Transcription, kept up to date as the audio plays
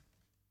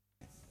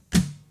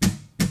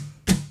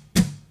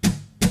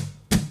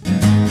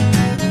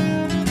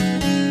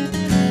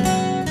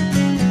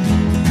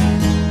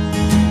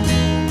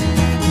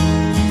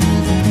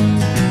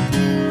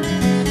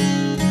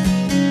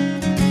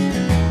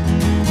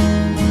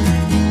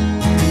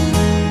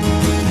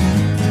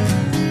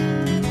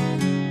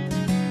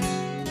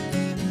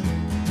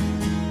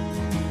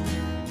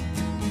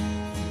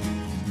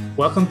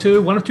Welcome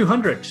to 1 of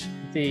 200,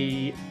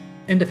 the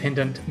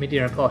independent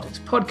media and politics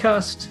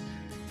podcast.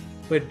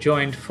 We're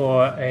joined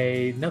for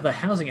another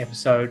housing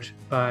episode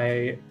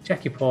by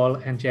Jackie Paul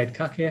and Jade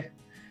Kake.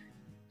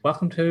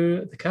 Welcome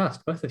to the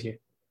cast, both of you.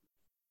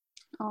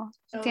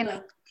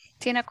 Tēnā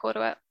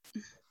kōrua.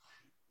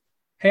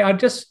 Hey, I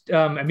just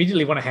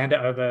immediately want to hand it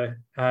over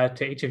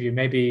to each of you,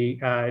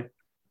 maybe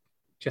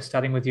just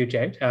starting with you,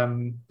 Jade.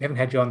 We haven't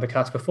had you on the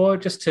cast before,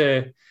 just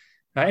to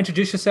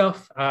introduce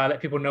yourself, let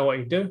people know what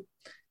you do,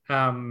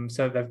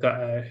 so they've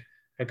got a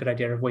good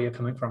idea of where you're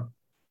coming from.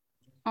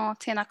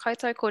 Tēnā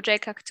koutou, ko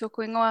Jade Kake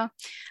tōku ingoa.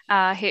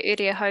 He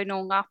uri hau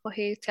no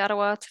Ngāpuhi te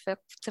arawa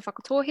te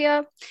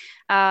whakatohia.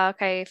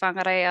 Kei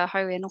whangarei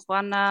hau e noho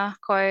ana,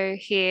 ko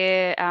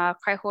he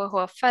kai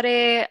hoa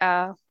whare,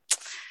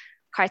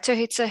 kai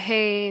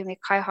tuhituhi, me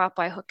kai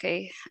hapai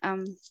hoki.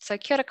 So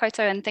kia ora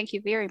koutou, and thank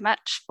you very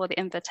much for the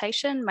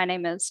invitation. My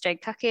name is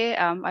Jade Kake.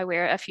 I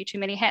wear a few too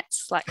many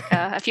hats, like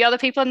a few other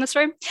people in this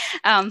room.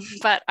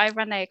 But I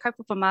run a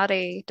kaupapa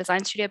Māori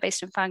design studio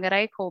based in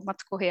Whangarei called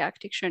Matakohi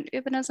Architecture and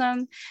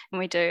Urbanism, and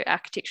we do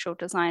architectural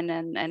design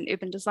and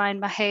urban design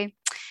mahi.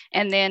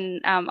 And then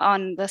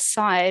on the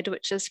side,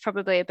 which is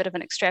probably a bit of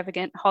an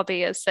extravagant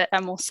hobby, is that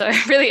I'm also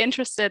really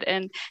interested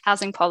in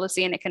housing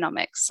policy and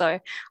economics. So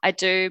I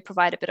do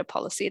provide a bit of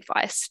policy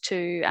advice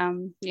to,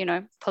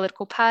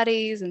 political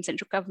parties and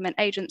central government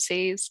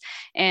agencies.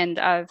 And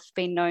I've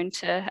been known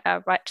to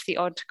write the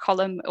odd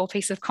column or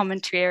piece of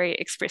commentary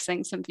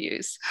expressing some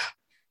views.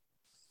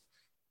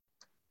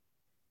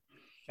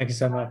 Thank you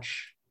so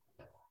much.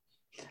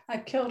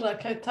 Kia ora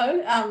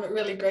koutou.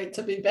 Really great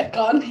to be back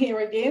on here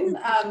again.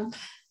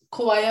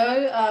 Ko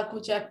aio, ko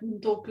Jack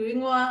tōku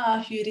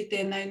ingoa, huri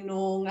tēnei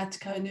no Ngāti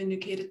Kahungunu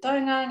ki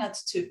Ritaunga,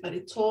 Ngāti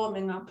Tūpari Tō,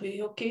 me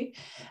Ngāpuhi hoki.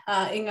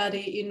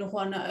 Engari i noho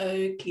ana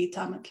au ki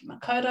Tāmaki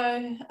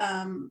Makaurau.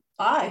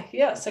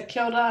 So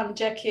kia ora, I'm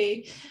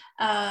Jackie,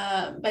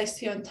 based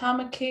here in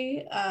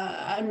Tāmaki.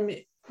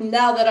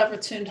 Now that I've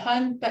returned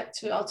home back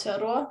to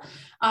Aotearoa,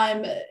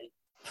 I'm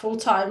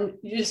full-time,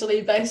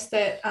 usually based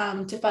at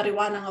Te Whare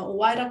Wānanga o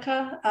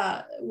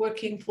Wairaka,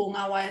 working for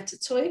Ngā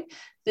Waiata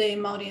the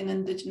Māori and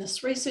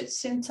Indigenous Research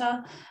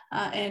Centre,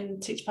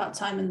 and teach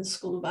part-time in the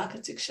School of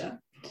Architecture.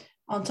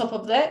 On top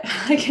of that,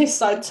 I guess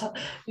side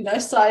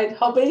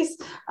hobbies,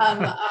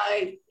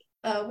 I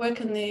work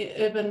in the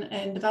Urban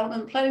and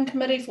Development Planning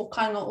Committee for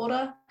Kāinga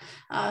Ora.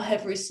 I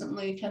have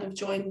recently kind of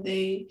joined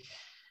the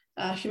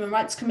Human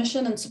Rights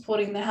Commission and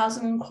supporting the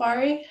housing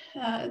inquiry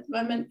at the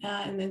moment,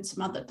 and then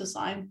some other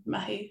design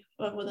mahi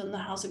within the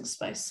housing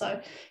space. So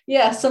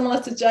yeah,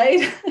 similar to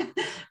Jade,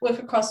 work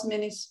across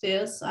many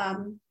spheres.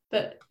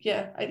 But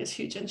yeah, I guess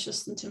huge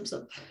interest in terms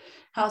of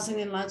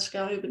housing and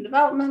large-scale urban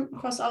development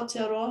across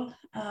Aotearoa,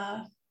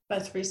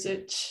 both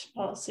research,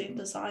 policy and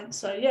design.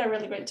 So yeah,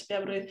 really great to be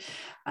able to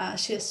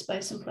share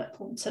space and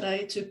platform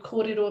today to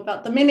kōrero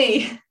about the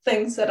many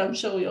things that I'm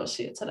sure you'll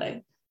share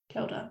today.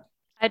 Kia ora.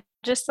 I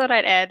just thought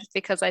I'd add,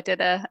 because I did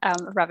a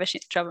rubbish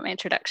job at my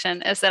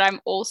introduction, is that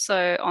I'm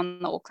also on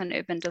the Auckland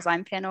Urban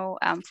Design panel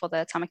for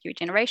the Tamaki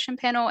Regeneration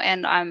panel,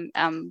 and I'm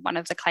one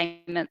of the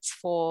claimants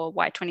for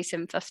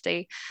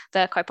Y2750,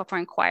 the kaupapa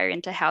inquiry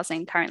into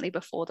housing currently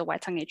before the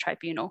Waitangi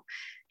Tribunal.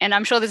 And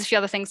I'm sure there's a few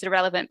other things that are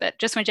relevant, but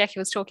just when Jackie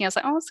was talking, I was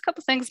like, there's a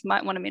couple of things I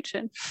might want to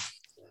mention.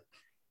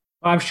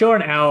 Well, I'm sure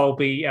an hour will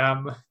be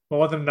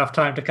more than enough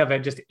time to cover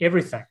just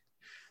everything.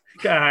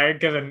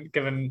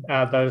 Given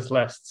those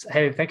lists.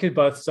 Hey, thank you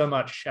both so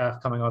much for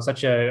coming on.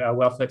 Such a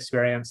wealth of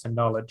experience and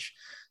knowledge.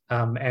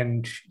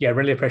 And yeah,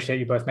 really appreciate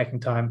you both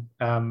making time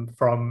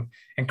from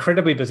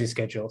incredibly busy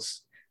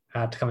schedules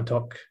to come and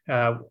talk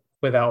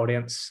with our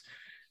audience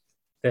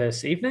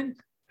this evening.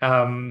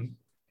 There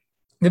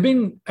have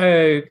been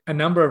a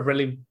number of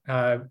really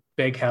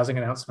big housing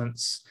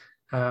announcements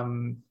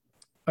over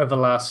the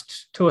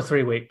last 2 or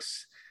 3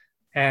 weeks.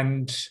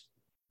 And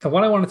the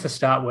one I wanted to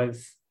start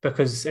with,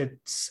 because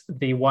it's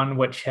the one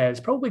which has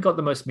probably got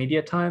the most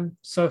media time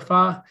so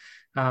far,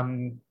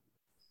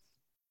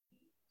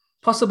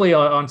 possibly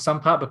on some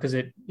part because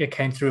it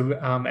came through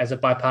as a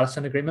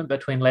bipartisan agreement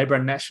between Labour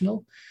and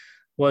National,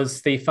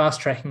 was the fast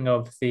tracking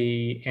of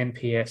the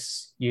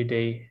NPS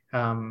UD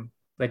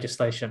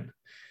legislation.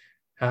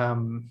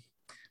 Now,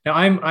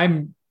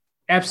 I'm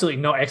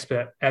absolutely not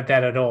expert at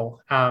that at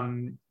all.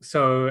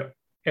 So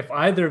if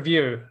either of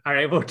you are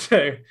able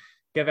to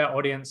give our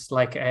audience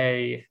like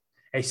a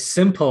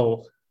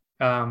simple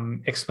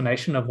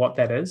explanation of what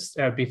that is,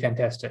 that would be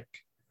fantastic.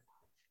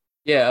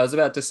 Yeah, I was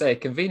about to say,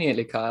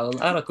 conveniently, Kyle, an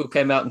article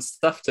came out in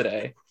Stuff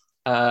today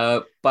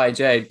by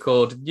Jade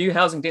called New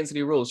Housing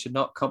Density Rules Should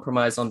Not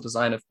Compromise on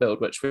Design of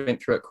Build, which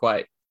went through it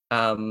quite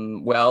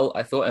well,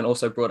 I thought, and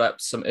also brought up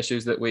some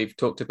issues that we've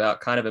talked about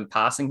kind of in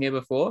passing here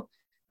before.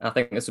 I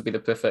think this would be the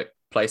perfect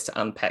place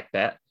to unpack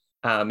that.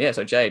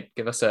 So Jade,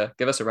 give us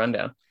a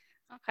rundown.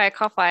 Okay,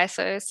 Kawhai.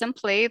 So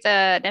simply,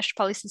 the National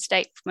Policy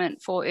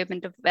Statement for Urban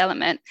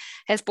Development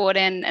has brought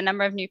in a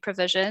number of new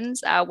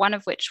provisions, one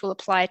of which will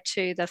apply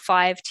to the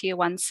 5 Tier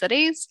 1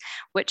 cities,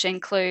 which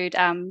include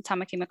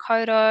Tamaki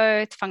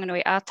Makaurau, Te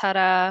Whanganui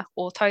Atara,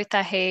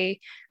 Ōtautahi,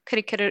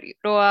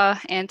 Kirikiriroa,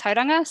 and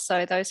Tauranga,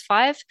 so those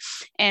 5.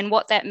 And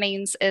what that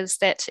means is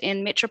that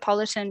in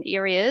metropolitan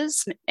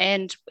areas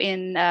and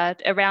in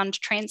around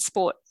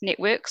transport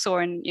networks,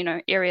 or in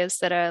areas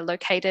that are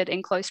located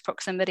in close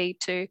proximity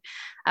to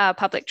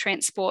public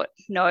transport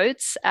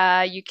nodes,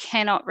 you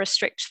cannot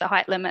restrict the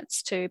height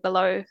limits to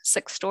below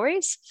 6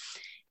 stories.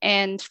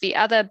 And the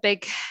other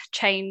big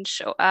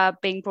change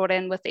being brought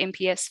in with the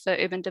MPS for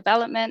urban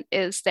development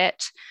is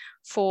that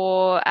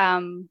for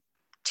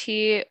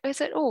tier,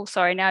 is it? Oh,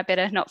 sorry, now I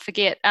better not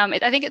forget.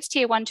 I think it's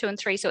tier 1, 2, and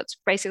 3, so it's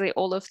basically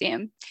all of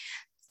them.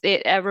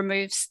 It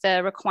removes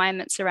the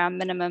requirements around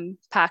minimum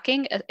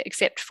parking,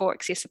 except for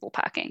accessible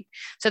parking.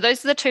 So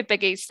those are the 2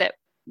 biggies that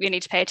we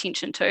need to pay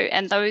attention to,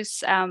 and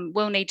those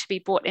will need to be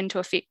brought into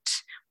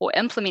effect or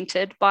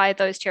implemented by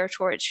those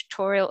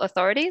territorial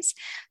authorities.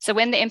 So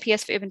when the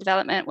MPS for urban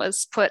development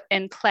was put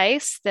in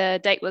place,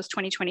 the date was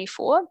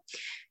 2024.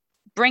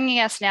 Bringing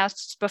us now,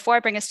 before I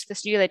bring us to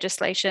this new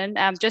legislation,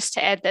 just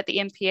to add that the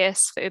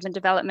MPS for urban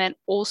development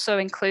also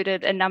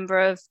included a number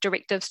of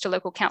directives to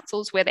local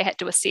councils where they had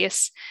to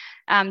assess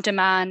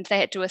demand, they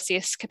had to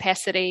assess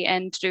capacity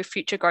and do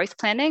future growth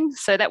planning.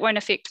 So that won't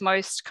affect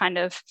most kind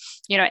of,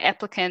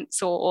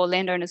 applicants or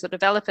landowners or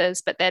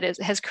developers, but that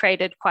has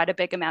created quite a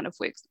big amount of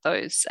work that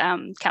those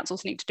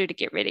councils need to do to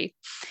get ready.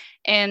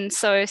 And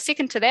so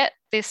second to that,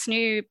 this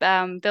new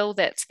bill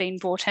that's been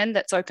brought in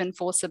that's open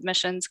for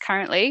submissions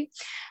currently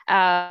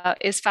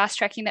is fast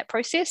tracking that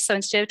process. So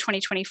instead of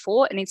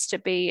 2024, it needs to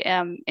be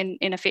in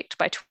effect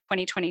by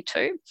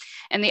 2022.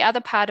 And the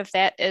other part of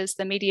that is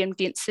the medium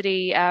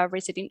density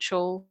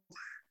residential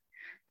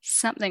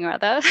something or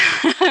other,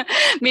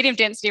 medium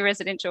density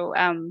residential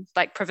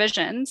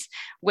provisions,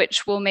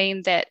 which will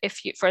mean that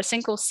if you, for a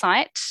single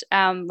site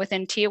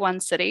within tier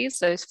 1 cities,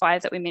 those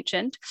 5 that we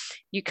mentioned,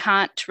 you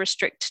can't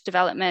restrict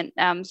development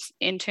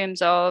in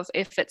terms of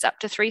if it's up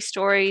to 3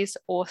 stories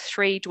or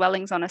 3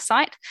 dwellings on a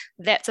site,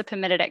 that's a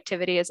permitted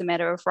activity as a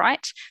matter of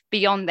right.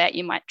 Beyond that,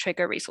 you might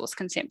trigger resource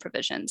consent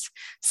provisions.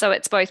 So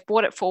it's both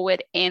brought it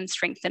forward and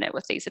strengthen it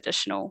with these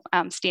additional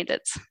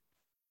standards.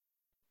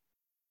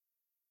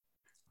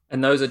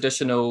 And those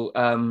additional,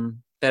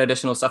 that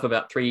additional stuff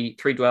about three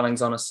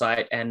dwellings on a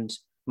site and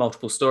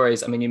multiple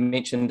stories, I mean, you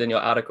mentioned in your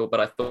article,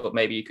 but I thought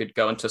maybe you could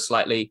go into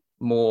slightly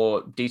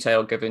more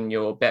detail given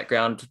your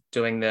background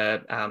doing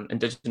the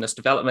Indigenous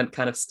development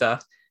kind of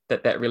stuff,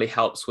 that really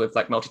helps with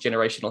like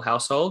multi-generational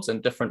households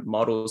and different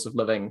models of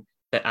living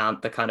that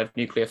aren't the kind of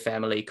nuclear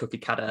family, cookie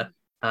cutter,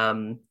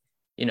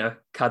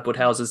 cardboard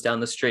houses down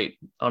the street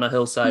on a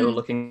hillside all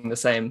looking the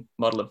same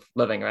model of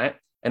living, right?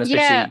 And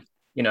especially,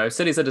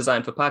 cities are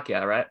designed for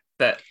Pākehā, right?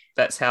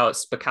 That's how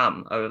it's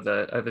become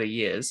over the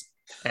years,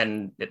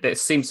 and it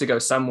seems to go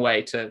some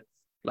way to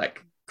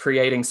like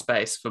creating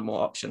space for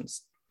more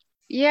options.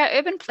 Yeah,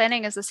 urban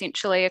planning is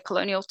essentially a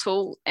colonial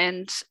tool,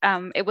 and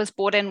it was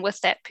brought in with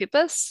that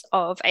purpose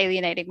of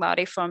alienating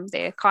Māori from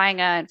their kāinga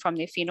and from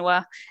their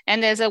whenua.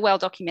 And there's a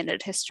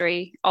well-documented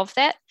history of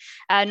that,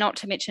 not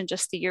to mention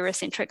just the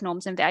Eurocentric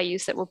norms and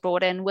values that were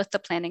brought in with the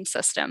planning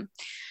system.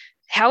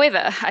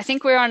 However, I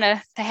think we're on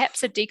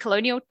perhaps a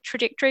decolonial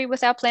trajectory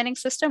with our planning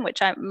system, which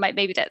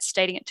maybe that's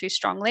stating it too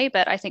strongly,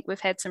 but I think we've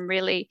had some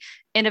really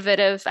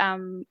innovative,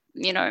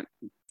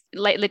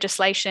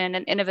 legislation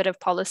and innovative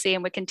policy,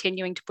 and we're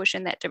continuing to push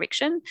in that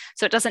direction.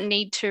 So it doesn't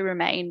need to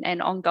remain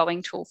an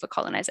ongoing tool for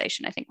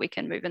colonization. I think we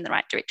can move in the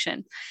right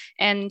direction.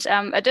 And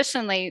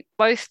additionally,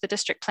 both the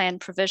district plan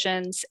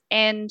provisions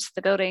and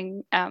the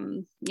building,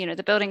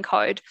 the building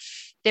code,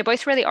 they're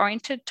both really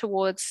oriented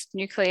towards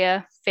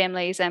nuclear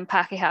families and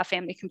Pākehā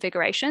family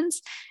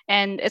configurations.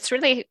 And it's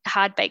really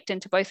hard baked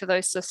into both of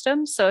those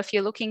systems. So if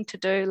you're looking to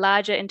do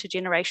larger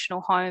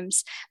intergenerational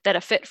homes that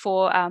are fit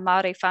for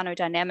Māori whānau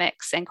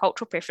dynamics and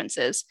cultural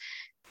preferences,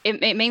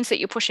 it means that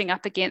you're pushing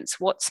up against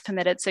what's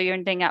permitted. So you're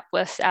ending up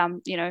with,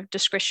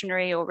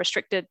 discretionary or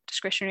restricted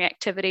discretionary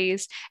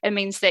activities. It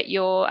means that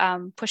you're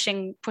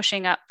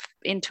pushing up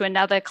into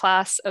another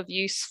class of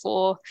use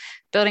for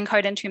building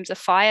code in terms of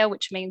fire,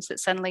 which means that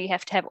suddenly you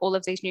have to have all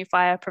of these new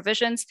fire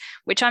provisions,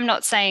 which I'm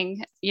not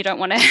saying you don't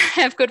want to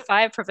have good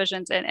fire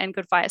provisions and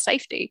good fire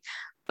safety.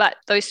 But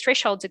those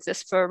thresholds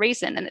exist for a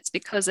reason, and it's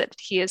because it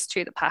adheres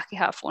to the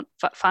Pākehā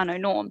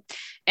whānau norm.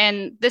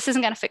 And this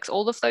isn't going to fix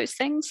all of those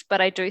things, but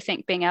I do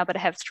think being able to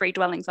have 3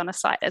 dwellings on a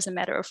site as a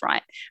matter of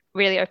right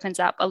really opens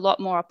up a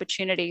lot more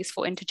opportunities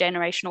for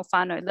intergenerational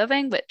whānau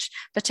living, which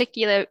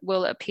particularly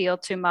will appeal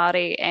to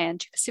Māori and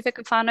to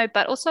Pacifica whānau,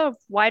 but also a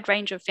wide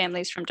range of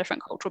families from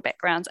different cultural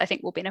backgrounds, I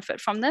think will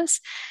benefit from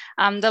this.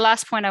 The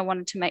last point I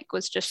wanted to make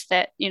was just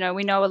that,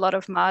 we know a lot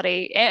of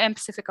Māori and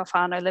Pacifica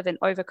whānau live in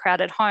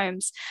overcrowded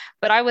homes,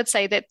 but I would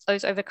say that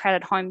those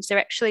overcrowded homes, they're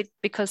actually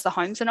because the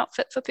homes are not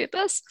fit for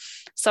purpose.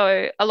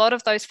 So a lot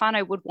of those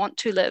whānau would want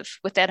to live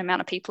with that amount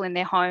of people in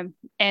their home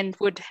and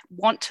would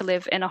want to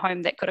live in a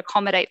home that could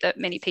accommodate that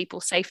many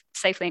people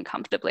safely and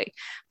comfortably.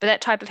 But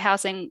that type of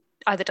housing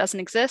either doesn't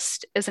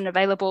exist, isn't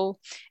available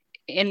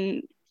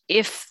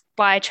if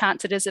by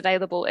chance it is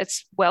available,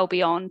 it's well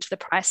beyond the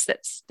price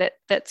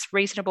that's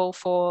reasonable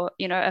for,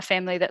 you know, a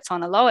family that's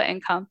on a lower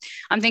income.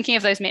 I'm thinking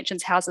of those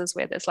mentions houses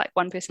where there's like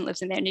one person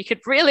lives in there and you could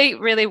really,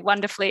 really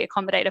wonderfully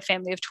accommodate a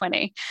family of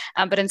 20,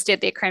 but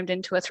instead they're crammed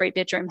into a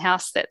 3-bedroom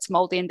house that's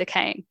moldy and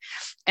decaying.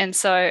 And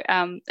so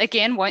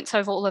again, won't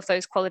solve all of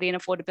those quality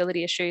and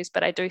affordability issues,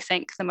 but I do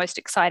think the most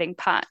exciting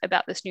part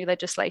about this new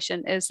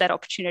legislation is that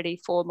opportunity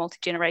for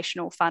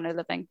multi-generational whānau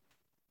living.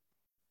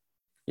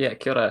 Yeah,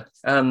 kia ora.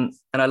 And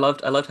I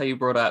loved how you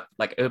brought up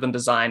like urban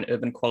design,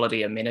 urban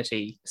quality,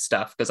 amenity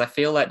stuff, because I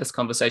feel like this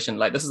conversation,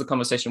 like this is the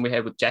conversation we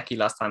had with Jackie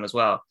last time as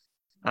well.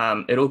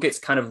 It all gets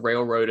kind of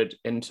railroaded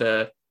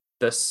into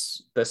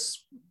this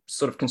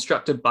sort of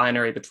constructed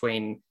binary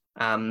between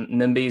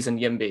NIMBYs and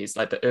YIMBYs,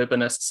 like the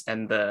urbanists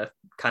and the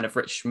kind of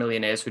rich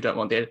millionaires who don't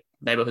want their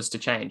neighborhoods to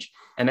change.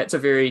 And that's a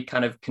very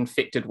kind of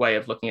confected way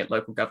of looking at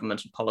local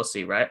government and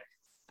policy, right?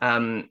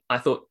 I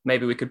thought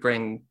maybe we could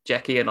bring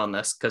Jackie in on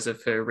this because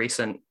of her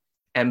recent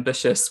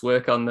ambitious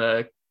work on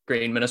the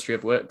Green Ministry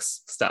of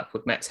Works stuff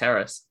with Max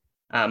Harris,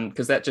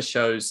 because that just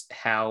shows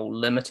how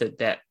limited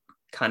that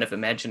kind of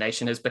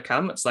imagination has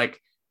become. It's like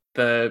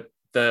the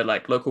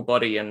like local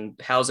body and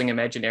housing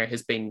imaginary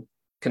has been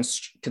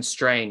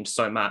constrained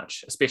so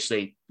much,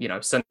 especially, you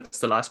know, since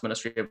the last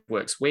Ministry of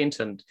Works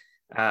went and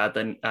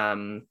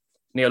the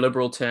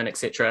neoliberal turn,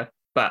 etc.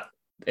 But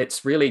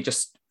it's really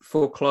just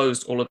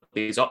foreclosed all of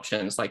these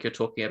options, like you're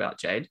talking about,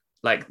 Jade.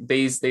 Like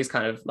these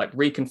kind of like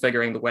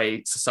reconfiguring the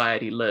way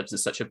society lives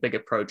is such a bigger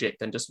project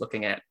than just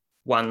looking at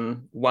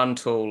one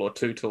tool or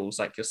two tools,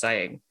 like you're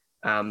saying,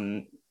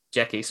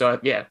 Jackie. So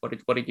yeah,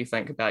 what did you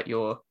think about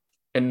your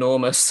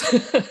enormous,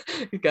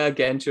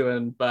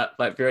 gargantuan, but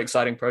like very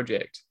exciting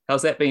project?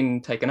 How's that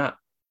been taken up?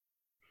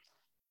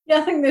 Yeah,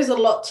 I think there's a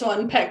lot to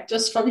unpack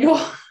just from your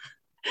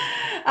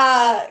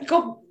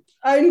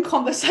own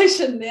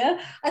conversation there.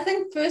 I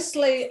think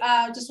firstly,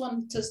 I just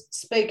wanted to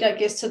speak, I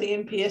guess, to the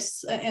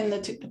NPS and the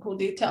technical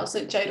details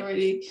that Jade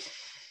already,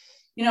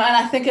 you know, and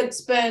I think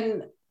it's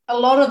been a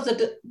lot of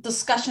the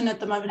discussion at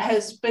the moment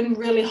has been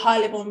really high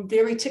level and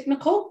very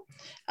technical.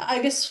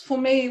 I guess for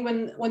me,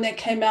 when that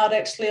came out,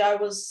 actually, I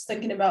was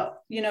thinking about,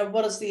 you know,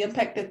 what is the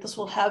impact that this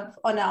will have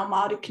on our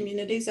Māori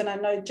communities? And I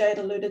know Jade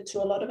alluded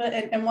to a lot of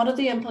it. And what are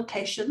the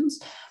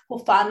implications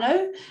for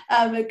whānau,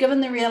 given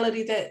the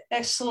reality that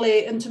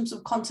actually, in terms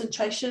of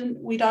concentration,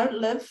 we don't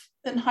live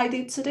in high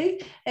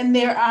density, and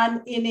there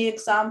aren't any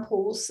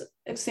examples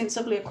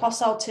extensively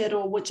across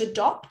Aotearoa which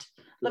adopt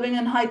living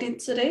in high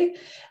density.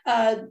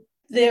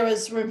 There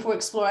is room for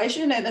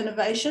exploration and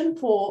innovation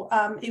for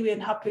iwi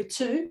and hapu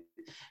too,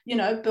 you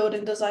know, build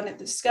and design at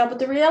this scale. But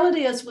the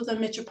reality is within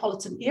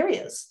metropolitan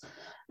areas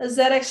is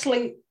that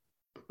actually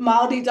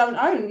Māori don't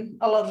own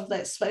a lot of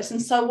that space.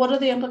 And so what are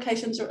the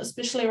implications,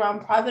 especially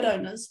around private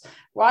owners,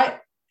 right?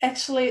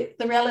 Actually,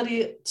 the reality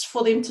is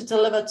for them to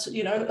deliver to,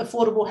 you know,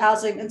 affordable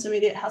housing,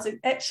 intermediate housing.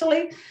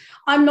 Actually,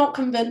 I'm not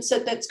convinced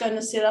that that's going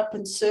to set up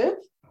and serve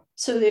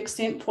to the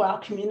extent for our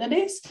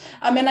communities.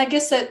 I mean, I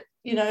guess that,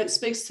 you know, it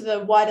speaks to the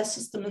wider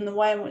system in the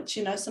way in which,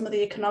 you know, some of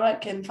the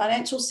economic and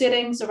financial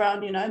settings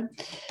around, you know,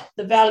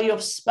 the value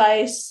of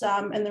space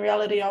and the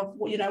reality of,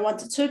 you know, 1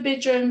 to 2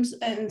 bedrooms.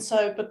 And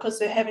so because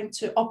they're having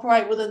to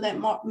operate within that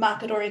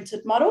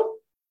market-oriented model,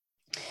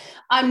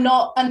 I'm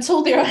not,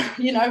 until there are,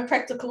 you know,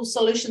 practical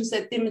solutions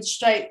that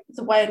demonstrate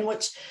the way in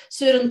which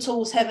certain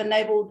tools have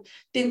enabled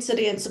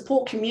density and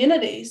support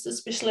communities,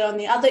 especially on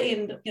the other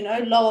end, you know,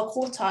 lower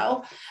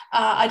quartile,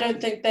 I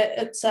don't think that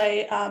it's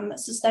a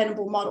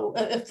sustainable model,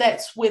 if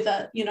that's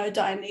whether, you know,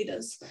 Dianete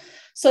is.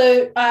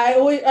 So I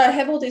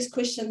have all these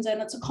questions, and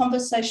it's a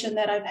conversation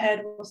that I've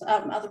had with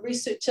other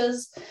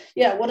researchers.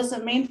 Yeah, what does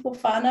it mean for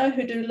whānau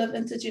who do live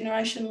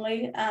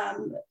intergenerationally?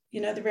 You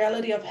know, the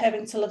reality of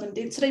having to live in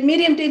density,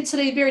 medium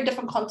density, very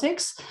different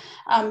context,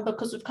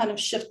 because we've kind of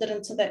shifted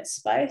into that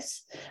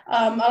space.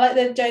 I like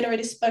that Jade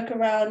already spoke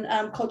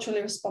around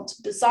culturally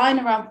responsive design,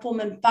 around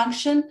form and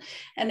function.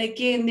 And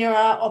again, there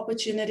are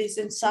opportunities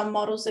in some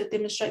models that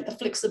demonstrate the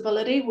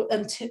flexibility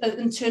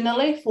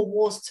internally for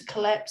walls to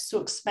collapse, to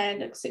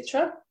expand,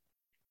 etc.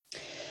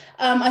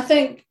 I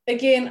think,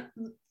 again,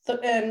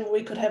 and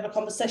we could have a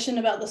conversation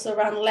about this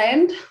around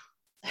land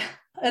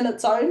in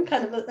its own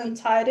kind of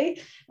entirety,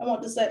 and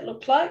what does that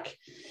look like?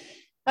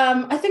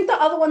 I think the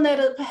other one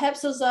that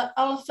perhaps is an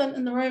elephant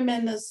in the room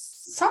and is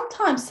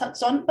sometimes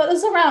touched on, but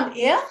is around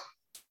air.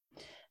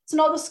 It's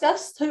not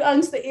discussed who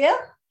owns the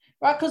air,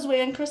 right? Because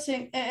we're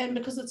increasing, and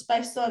because it's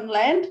based on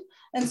land.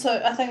 And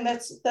so I think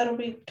that'll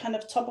be kind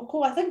of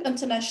topical. I think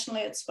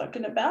internationally it's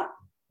spoken about.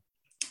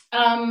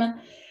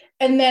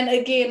 And then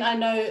again, I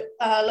know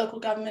local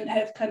government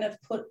have kind of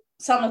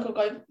some local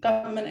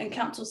government and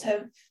councils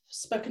have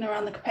spoken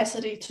around the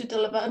capacity to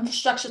deliver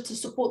infrastructure to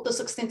support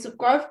this extensive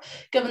growth,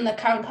 given the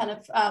current kind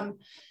of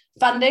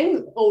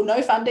funding or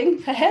no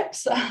funding,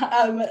 perhaps,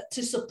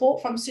 to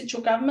support from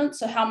central government.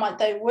 So how might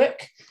they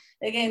work?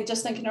 Again,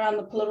 just thinking around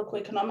the political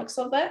economics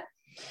of that.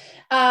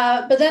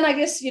 But then I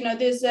guess, you know,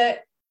 there's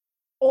that,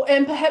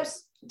 and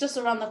perhaps just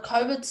around the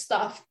COVID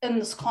stuff in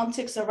this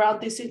context around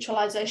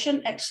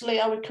decentralization,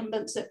 actually, are we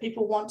convinced that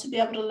people want to be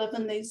able to live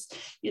in these,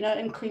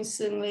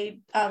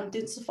 increasingly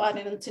densified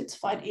and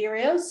intensified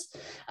areas?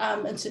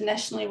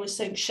 Internationally, we're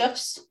seeing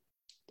shifts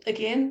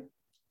again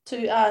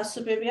to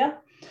suburbia.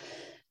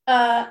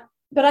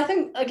 But I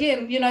think,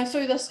 again,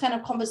 through this kind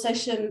of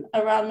conversation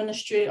around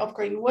Ministry of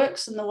Green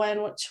Works and the way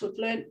in which we've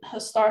learned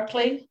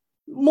historically,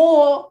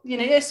 more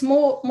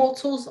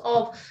tools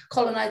of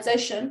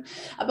colonisation,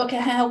 but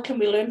how can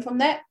we learn from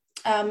that?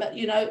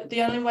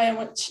 The only way in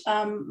which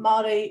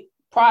Māori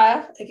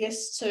prior, I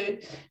guess, to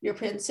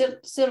European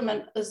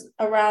settlement is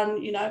around,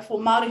 for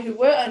Māori who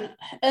were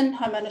in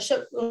home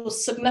ownership, it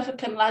was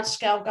significant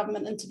large-scale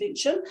government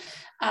intervention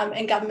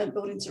and government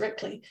building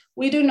directly.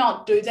 We do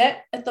not do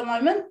that at the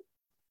moment.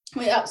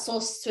 We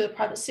outsource to the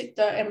private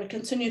sector, and we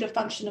continue to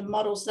function in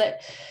models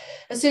that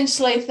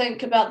essentially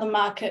think about the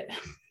market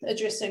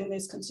addressing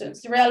these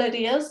concerns. The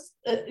reality is,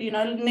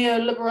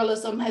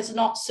 neoliberalism has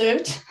not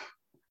served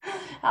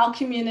our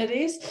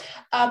communities,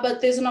 but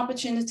there's an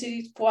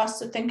opportunity for us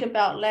to think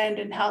about land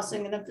and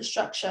housing and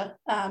infrastructure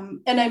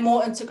in a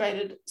more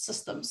integrated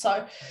system.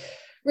 So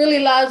really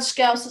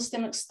large-scale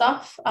systemic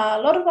stuff,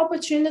 a lot of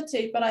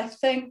opportunity, but I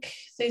think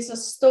these are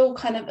still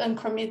kind of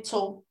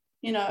incremental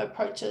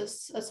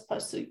approaches as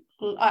opposed to,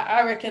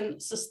 I reckon,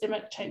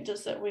 systemic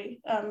changes that we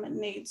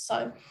need.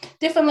 So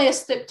definitely a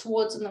step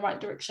towards in the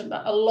right direction,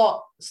 but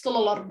still a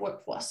lot of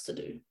work for us to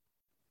do.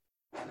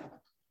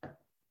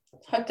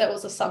 Hope that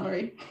was a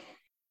summary.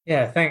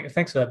 Yeah,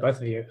 thanks for that,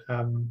 both of you.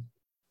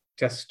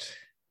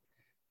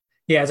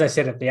 As I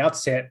said at the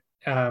outset,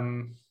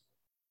 an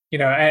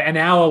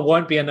hour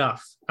won't be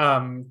enough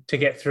to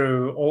get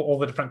through all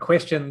the different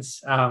questions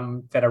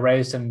that are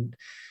raised,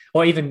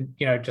 or even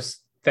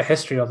just the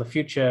history or the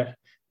future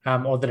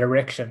or the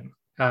direction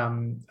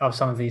of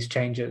some of these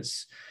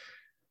changes.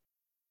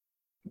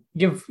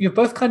 You've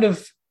both kind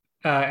of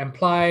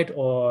implied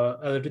or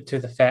alluded to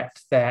the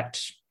fact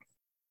that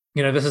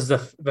this is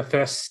the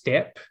first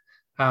step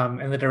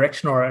in the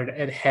direction, or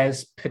it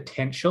has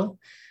potential.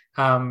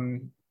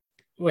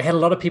 We had a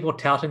lot of people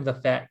touting the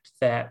fact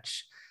that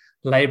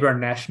Labour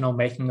and National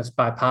making this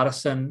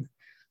bipartisan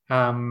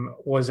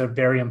was a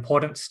very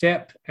important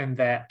step, and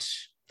that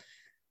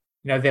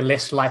they're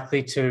less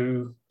likely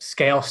to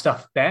scale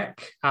stuff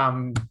back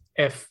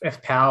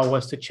if power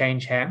was to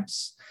change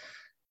hands.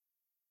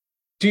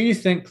 Do you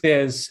think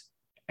do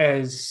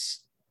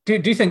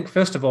you think,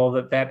 first of all,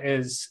 that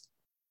is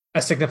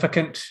a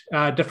significant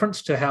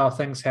difference to how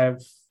things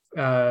have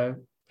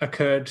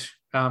occurred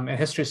in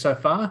history so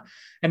far?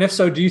 And if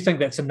so, do you think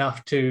that's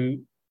enough to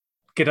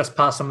get us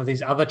past some of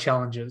these other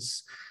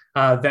challenges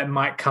that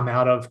might come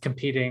out of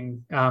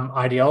competing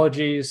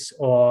ideologies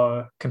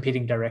or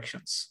competing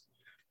directions?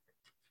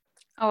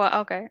 Oh,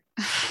 I'll go.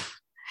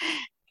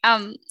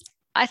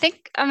 I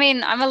think,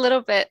 I'm a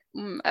little bit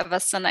of a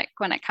cynic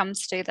when it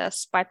comes to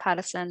this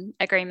bipartisan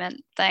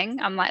agreement thing.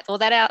 I'm like, well,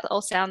 that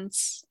all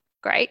sounds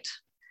great.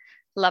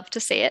 Love to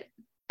see it.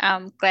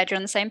 Glad you're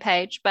on the same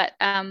page. But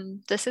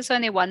this is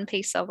only one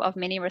piece of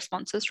many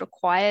responses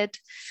required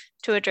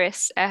to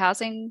address our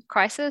housing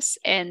crisis.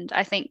 And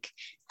I think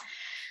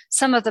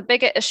some of the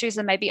bigger issues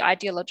are maybe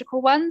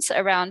ideological ones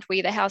around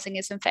whether housing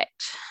is in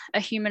fact a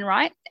human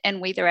right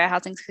and whether our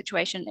housing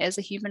situation is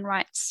a human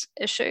rights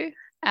issue,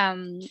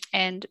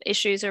 and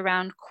issues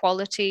around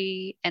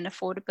quality and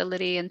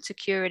affordability and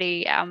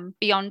security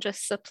beyond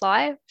just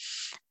supply.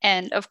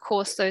 And of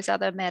course, those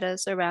other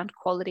matters around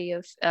quality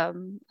of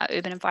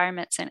urban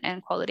environments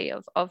and quality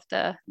of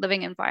the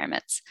living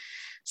environments.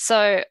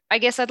 So I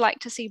guess I'd like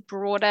to see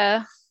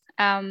broader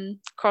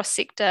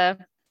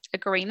cross-sector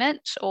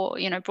agreement, or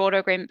broader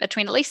agreement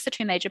between at least the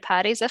two major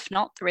parties. If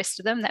not the rest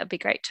of them, that would be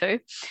great too.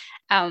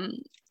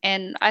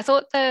 And I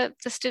thought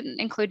this didn't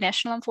include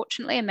National,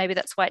 unfortunately, and maybe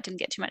that's why it didn't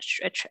get too much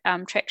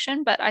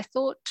traction. But I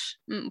thought,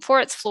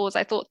 for its flaws,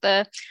 I thought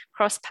the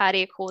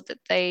cross-party accord that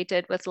they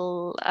did with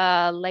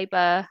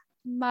Labour,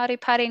 Māori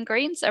Party and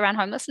Greens around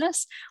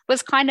homelessness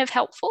was kind of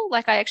helpful.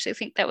 Like, I actually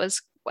think that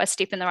was a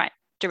step in the right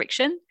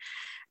direction.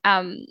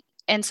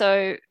 And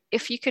so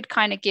if you could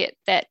kind of get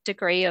that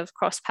degree of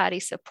cross-party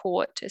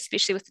support,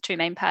 especially with the two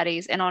main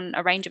parties and on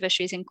a range of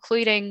issues,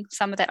 including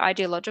some of that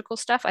ideological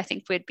stuff, I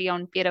think we'd be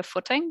on better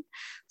footing.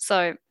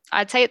 So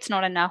I'd say it's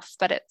not enough,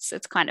 but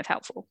it's kind of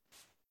helpful.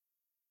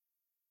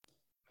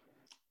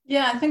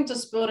 Yeah, I think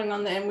just building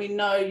on that, and we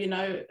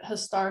know,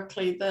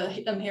 historically,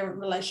 the inherent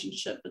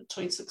relationship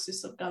between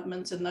successive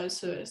governments and those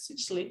who are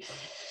essentially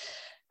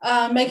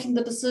making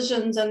the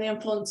decisions and the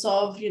influence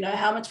of,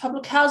 how much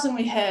public housing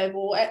we have,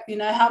 or,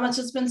 how much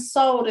has been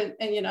sold.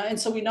 And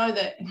so we know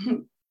that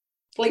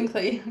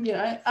lengthy,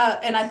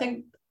 and I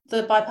think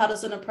the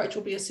bipartisan approach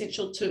will be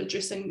essential to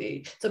addressing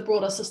the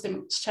broader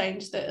systemic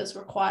change that is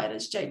required,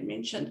 as Jade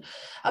mentioned.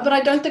 But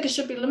I don't think it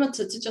should be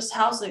limited to just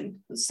housing.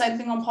 Same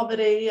thing on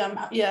poverty,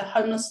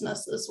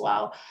 homelessness as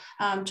well,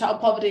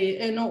 child poverty,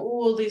 and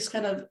all these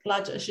kind of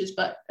larger issues.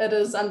 But it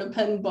is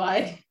underpinned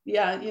by,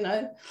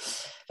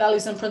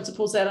 values and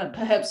principles that are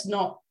perhaps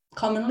not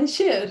commonly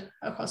shared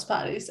across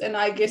parties. And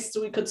I guess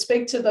we could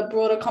speak to the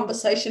broader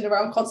conversation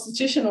around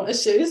constitutional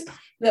issues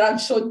that I'm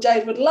sure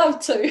Jade would love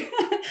to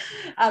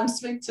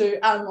speak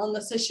to on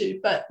this issue.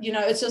 But, you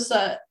know, it's just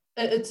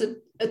it's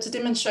a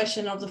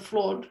demonstration of the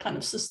flawed kind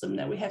of system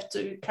that we have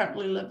to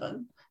currently live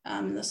in.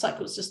 The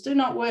cycles just do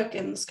not work,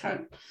 and this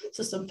current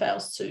system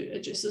fails to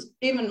address it,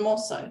 even more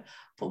so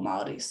for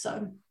Māori.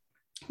 So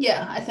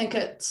yeah, I think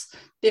it's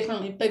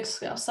definitely big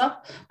scale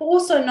stuff, but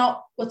also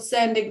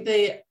notwithstanding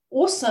the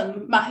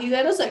awesome mahi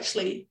that is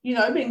actually, you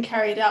know, being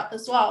carried out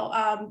as well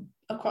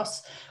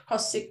across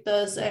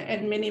sectors,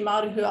 and many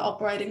Māori who are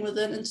operating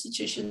within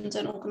institutions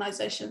and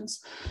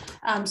organisations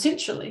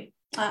centrally,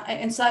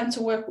 and starting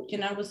to work, you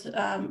know, with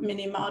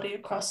many Māori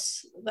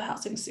across the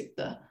housing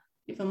sector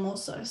even more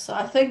so. So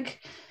I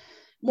think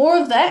more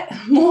of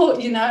that, more,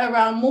 you know,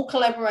 around more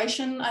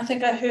collaboration. I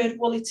think I heard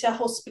Wally Te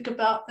Aho speak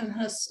about in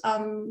his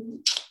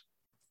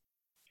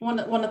one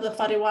of the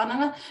whare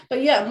wānanga,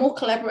 but yeah, more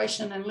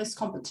collaboration and less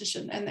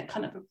competition and that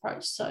kind of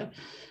approach. So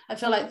I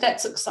feel like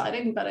that's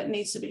exciting, but it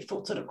needs to be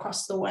filtered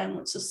across the way in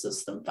which the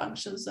system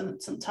functions in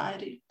its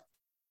entirety.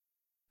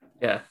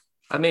 Yeah,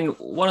 I mean,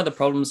 one of the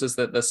problems is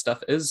that this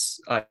stuff is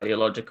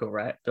ideological,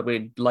 right? That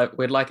we'd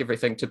like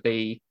everything to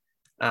be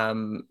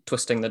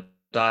twisting the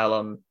dial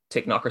on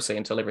technocracy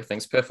until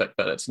everything's perfect,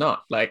 but it's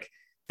not. Like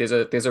there's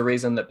a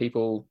reason that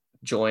people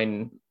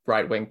join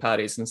right-wing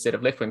parties instead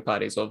of left-wing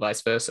parties, or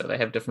vice versa. They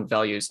have different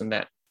values, and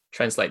that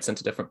translates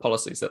into different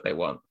policies that they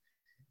want.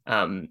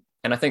 And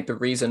I think the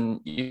reason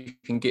you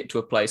can get to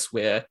a place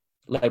where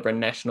Labour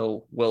and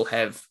National will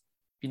have,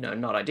 you know,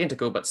 not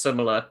identical but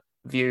similar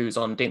views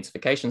on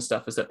densification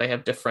stuff is that they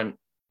have different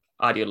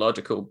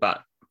ideological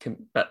but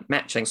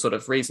matching sort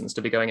of reasons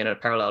to be going in a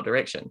parallel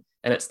direction.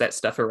 And it's that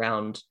stuff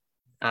around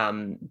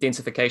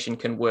densification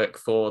can work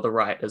for the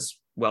right as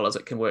well as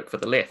it can work for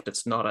the left.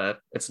 It's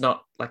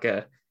not like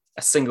a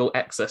single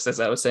axis, as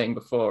I was saying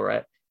before,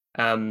 right?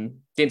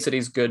 Density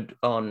is good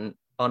on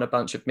a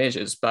bunch of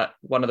measures, but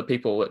one of the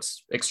people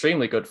it's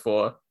extremely good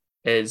for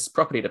is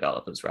property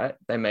developers, right?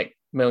 They make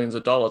millions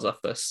of dollars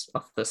off this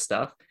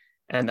stuff,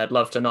 and they'd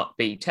love to not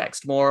be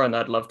taxed more, and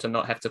they'd love to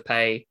not have to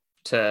pay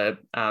to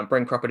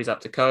bring properties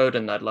up to code,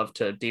 and they'd love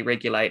to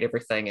deregulate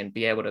everything and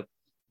be able to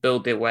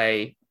build their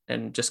way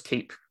and just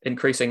keep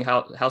increasing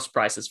house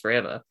prices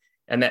forever.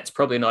 And that's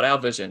probably not our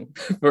vision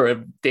for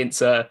a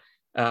denser,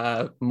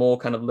 more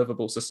kind of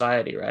livable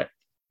society, right?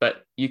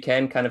 But you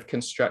can kind of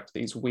construct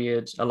these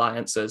weird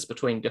alliances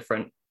between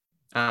different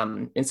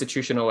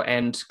institutional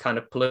and kind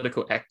of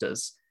political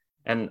actors.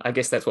 And I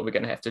guess that's what we're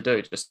going to have to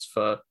do, just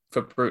for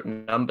brute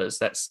numbers.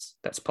 That's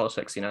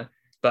politics, you know.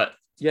 But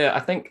yeah, I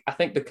think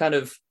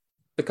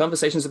the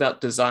conversations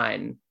about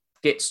design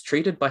gets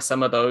treated by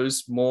some of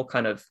those more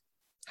kind of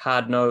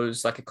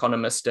hard-nosed, like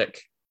economistic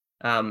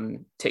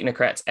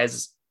technocrats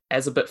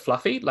as a bit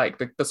fluffy,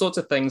 like the sorts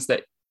of things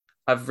that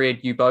I've read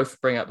you both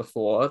bring up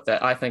before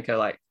that I think are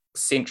like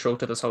central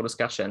to this whole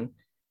discussion.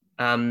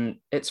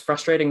 It's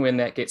frustrating when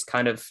that gets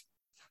kind of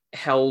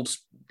held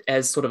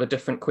as sort of a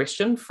different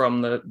question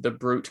from the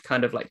brute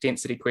kind of like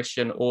density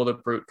question or the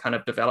brute kind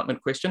of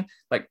development question.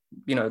 Like,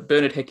 you know,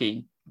 Bernard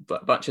Hickey,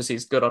 much as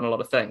he's good on a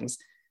lot of things,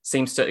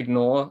 seems to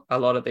ignore a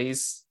lot of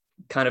these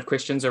kind of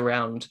questions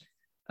around,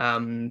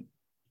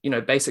 you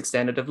know, basic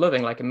standard of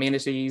living, like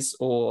amenities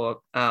or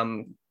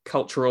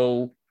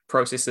cultural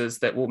processes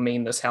that will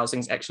mean this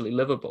housing's actually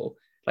livable.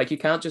 Like, you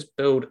can't just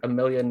build a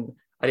million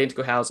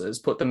identical houses,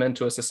 put them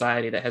into a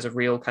society that has a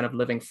real kind of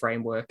living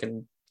framework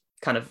and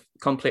kind of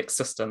complex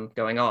system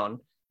going on,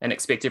 and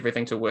expect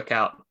everything to work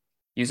out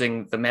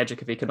using the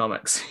magic of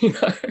economics. You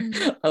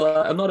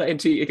know, I'm not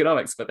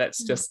anti-economics, but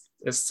that's just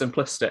as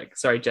simplistic.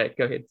 Sorry, Jake,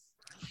 go ahead.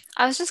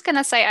 I was just going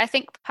to say, I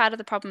think part of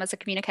the problem is a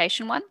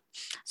communication one.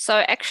 So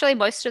actually,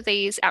 most of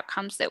these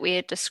outcomes that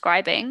we're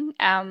describing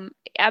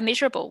are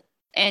measurable,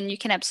 and you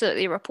can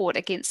absolutely report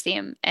against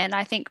them. And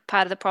I think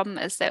part of the problem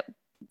is that,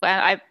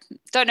 well, I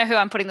don't know who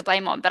I'm putting the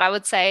blame on, but I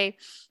would say,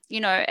 you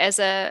know,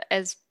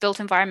 as built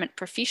environment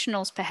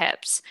professionals,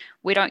 perhaps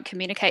we don't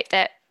communicate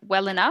that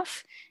well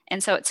enough.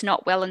 And so it's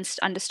not well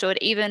understood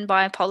even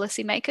by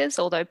policymakers,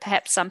 although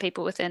perhaps some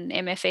people within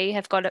MFE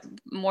have got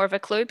more of a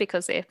clue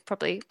because they're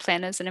probably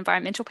planners and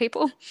environmental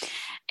people.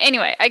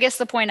 Anyway, I guess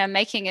the point I'm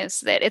making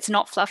is that it's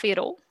not fluffy at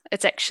all.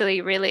 It's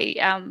actually really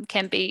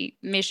can be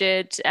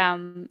measured,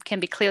 can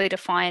be clearly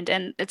defined,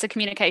 and it's a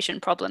communication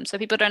problem. So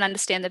people don't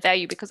understand the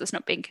value because it's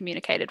not being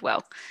communicated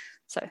well.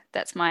 So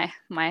that's my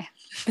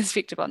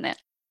perspective on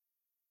that.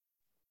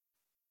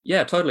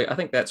 Yeah, totally. I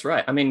think that's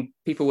right. I mean,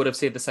 people would have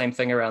said the same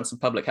thing around some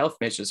public health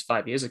measures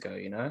 5 years ago,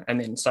 you know, and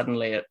then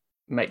suddenly it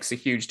makes a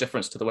huge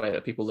difference to the way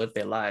that people live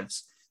their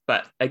lives.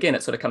 But again,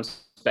 it sort of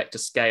comes back to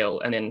scale.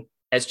 And then,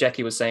 as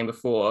Jackie was saying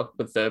before,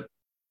 with the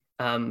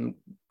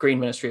Green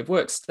Ministry of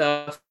Work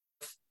stuff,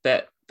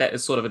 that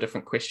is sort of a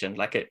different question.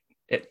 Like it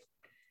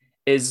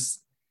is,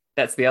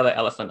 that's the other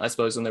elephant, I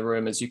suppose, in the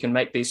room, is you can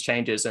make these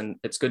changes and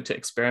it's good to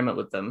experiment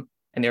with them.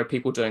 And there are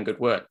people doing good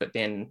work, but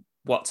then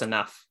what's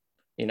enough,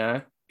 you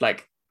know?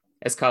 Like,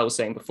 as Kyle was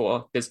saying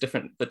before, there's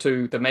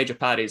the major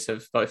parties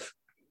have both,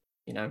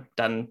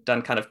 done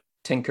kind of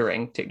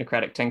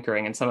technocratic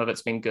tinkering, and some of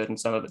it's been good and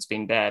some of it's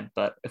been bad.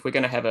 But if we're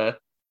going to have a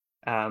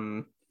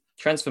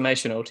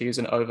transformational, to use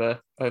an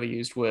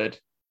overused word,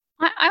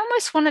 I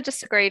almost want to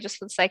disagree just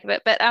for the sake of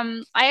it, but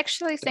I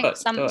actually think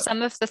some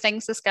of the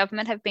things this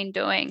government have been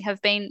doing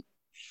have been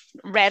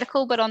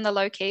radical, but on the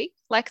low key.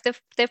 Like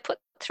they've put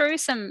through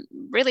some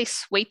really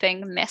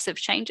sweeping, massive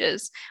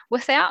changes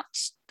without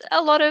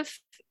a lot of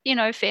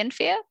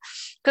fanfare.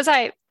 Because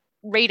I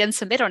read and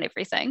submit on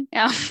everything.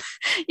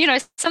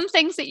 Some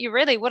things that you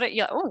really wouldn't.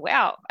 You're like, oh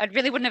wow, I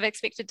really wouldn't have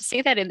expected to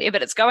see that in there,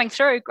 but it's going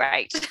through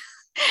great.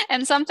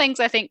 And some things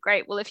I think,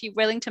 great, well, if you're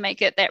willing to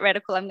make it that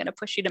radical, I'm going to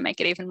push you to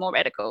make it even more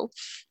radical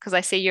because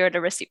I see you're at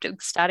a receptive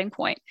starting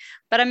point.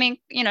 But I mean,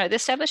 the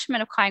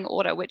establishment of Kāinga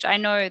Ora, which I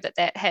know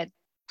that had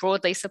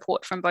broadly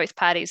support from both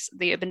parties,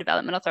 the Urban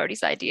Development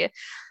Authority's idea,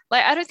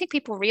 like I don't think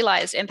people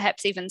realize, and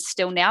perhaps even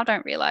still now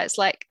don't realize,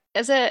 like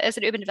as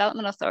an urban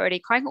development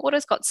authority, Kāinga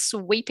Ora's got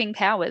sweeping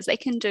powers. They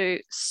can do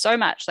so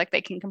much. Like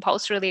they can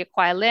compulsorily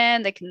acquire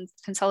land, they can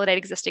consolidate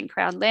existing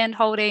Crown land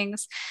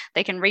holdings,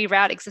 they can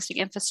reroute existing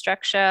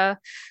infrastructure,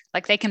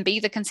 like they can be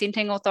the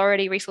consenting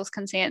authority, resource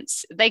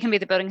consents, they can be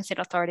the building consent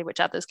authority, which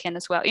others can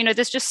as well.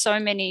 There's just so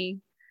many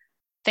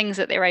things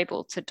that they're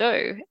able to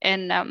do.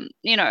 And, and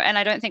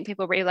I don't think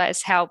people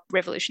realize how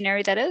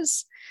revolutionary that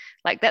is.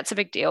 Like that's a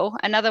big deal.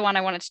 Another one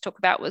I wanted to talk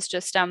about was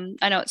just, I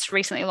know it's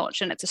recently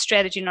launched and it's a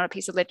strategy, not a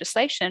piece of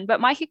legislation,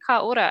 but Mahi Ka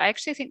Ora, I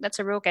actually think that's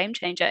a real game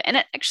changer. And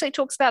it actually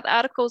talks about the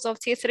articles of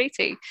Te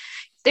Tiriti.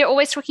 They're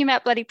always talking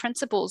about bloody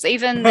principles,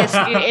 even this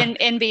new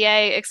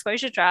NBA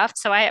exposure draft.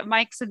 So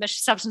my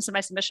substance of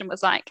my submission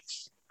was like,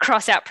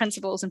 cross out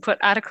principles and put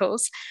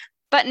articles.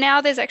 But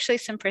now there's actually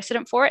some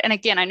precedent for it. And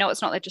again, I know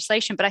it's not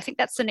legislation, but I think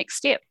that's the next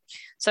step.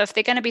 So if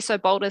they're going to be so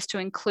bold as to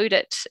include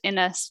it in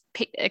a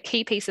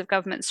key piece of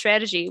government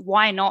strategy,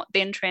 why not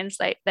then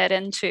translate that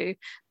into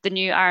the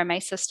new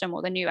RMA system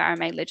or the new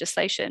RMA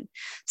legislation?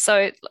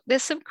 So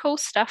there's some cool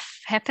stuff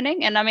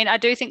happening. And I mean, I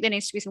do think there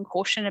needs to be some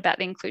caution about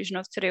the inclusion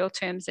of te reo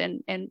terms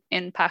in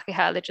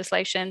Pākehā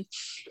legislation.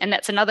 And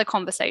that's another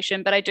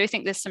conversation. But I do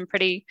think there's some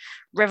pretty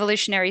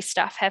revolutionary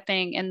stuff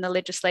happening in the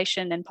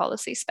legislation and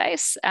policy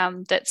space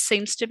that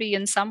seems to be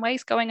in some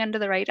ways going under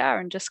the radar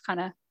and just kind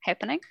of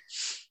happening.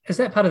 Is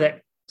that part of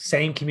that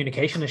same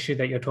communication issue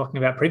that you're talking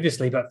about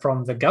previously, but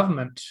from the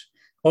government?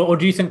 Or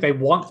do you think they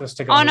want this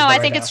to go? Oh, no, I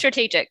think it's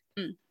strategic.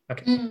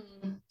 Okay.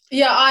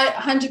 Yeah, I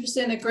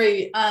 100%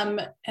 agree.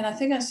 And I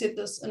think I said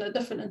this in a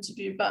different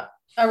interview, but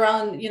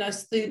around,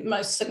 the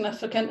most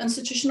significant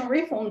institutional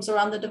reforms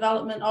around the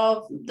development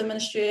of the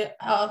Ministry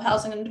of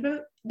Housing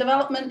and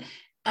Development,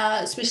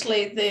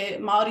 especially the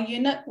Māori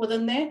unit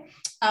within there,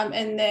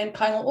 and then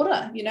Kāinga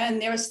Ora,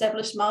 and their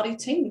established Māori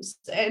teams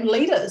and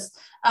leaders,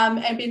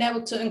 and being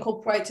able to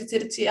incorporate Te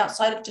Tiriti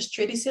outside of just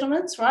treaty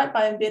settlements, right,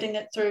 by embedding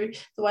it through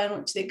the way in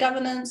which their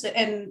governance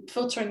and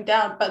filtering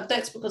down, but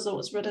that's because it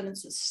was written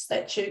into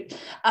statute.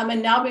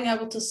 And now being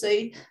able to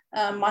see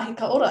Mahi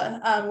Ka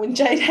Ora, when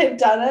Jade had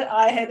done it,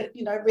 I had,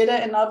 read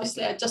it, and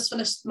obviously I just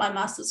finished my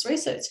master's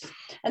research,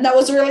 and that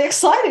was really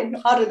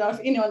exciting. I don't know if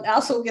anyone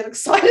else will get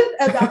excited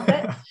about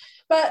that.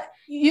 But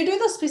you do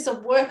this piece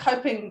of work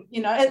hoping,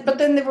 but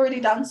then they've already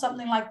done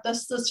something like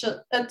this.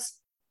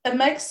 It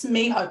makes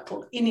me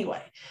hopeful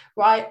anyway,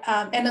 right?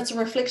 And it's a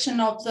reflection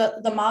of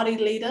the Māori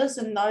leaders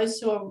and those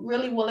who are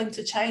really willing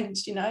to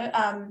change, and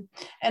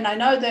I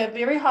know they're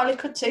very highly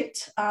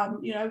critiqued,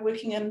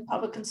 working in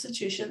public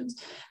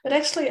institutions, but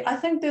actually I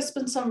think there's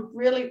been some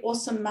really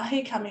awesome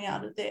mahi coming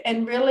out of there,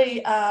 and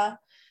really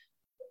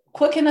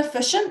quick and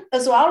efficient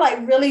as well,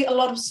 like really a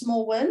lot of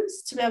small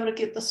wins to be able to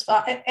get this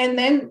far. And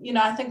then,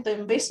 I think the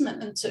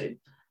investment into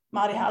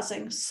Māori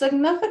housing,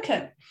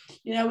 significant.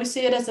 We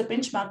see it as a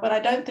benchmark, but I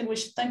don't think we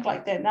should think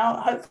like that. Now,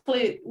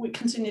 hopefully we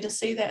continue to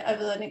see that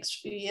over the next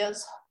few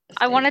years.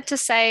 I wanted to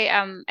say,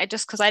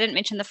 just because I didn't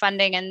mention the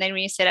funding, and then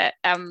when you said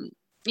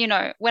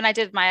it, when I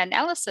did my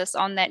analysis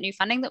on that new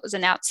funding that was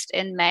announced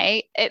in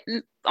May,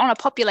 on a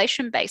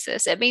population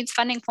basis, it means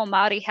funding for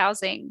Māori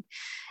housing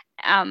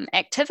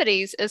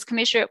activities is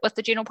commensurate with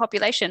the general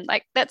population.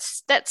 Like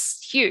that's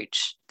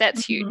huge.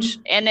 That's huge.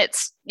 And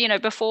it's,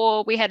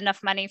 before we had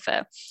enough money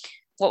for,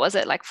 what was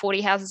it, like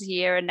 40 houses a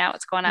year, and now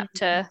it's gone up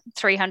to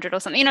 300 or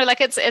something.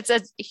 It's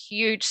a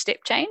huge step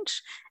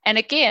change. And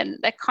again,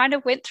 that kind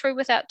of went through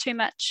without too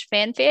much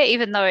fanfare,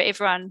 even though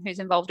everyone who's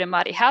involved in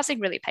Māori housing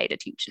really paid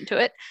attention to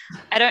it.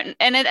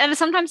 And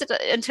sometimes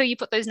until you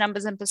put those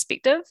numbers in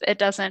perspective, it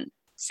doesn't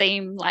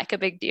seem like a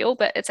big deal,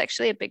 but it's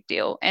actually a big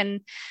deal.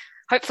 And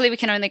hopefully we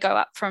can only go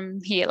up from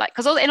here,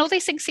 because all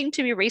these things seem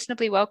to be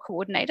reasonably well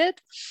coordinated.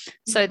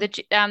 So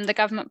the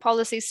government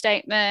policy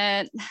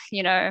statement,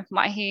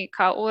 Mahi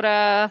Ka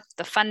Ora,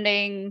 the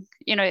funding,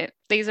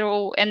 these are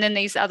all, and then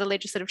these other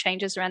legislative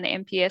changes around the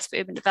MPS for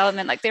urban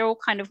development, like they're all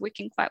kind of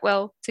working quite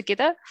well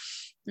together.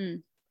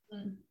 Sounds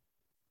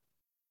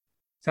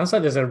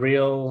like there's a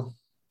real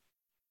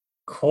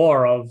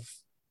core of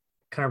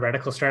kind of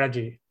radical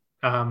strategy.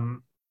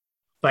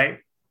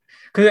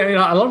 Because a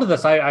lot of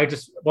this I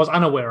just was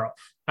unaware of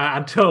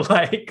until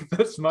like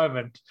this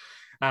moment.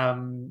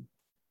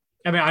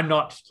 I mean, I'm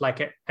not,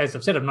 like, as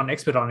I've said, I'm not an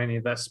expert on any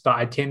of this, but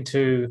I tend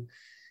to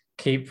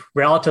keep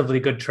relatively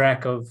good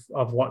track of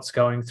what's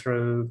going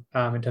through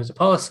in terms of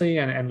policy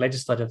and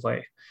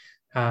legislatively.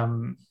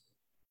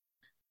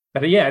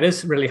 But yeah, it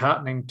is really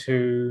heartening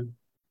to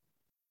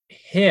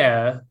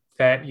hear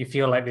that you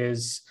feel like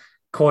there's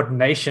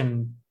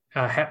coordination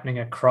happening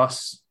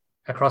across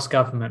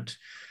government,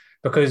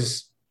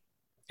 because,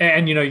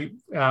 and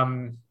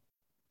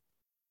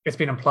it's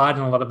been implied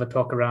in a lot of the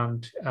talk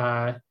around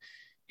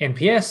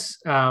NPS,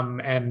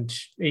 and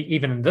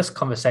even in this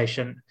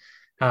conversation,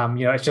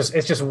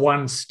 it's just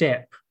one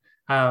step.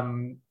 But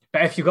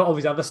if you've got all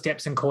these other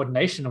steps in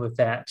coordination with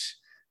that,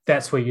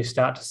 that's where you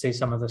start to see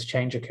some of this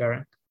change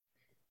occurring.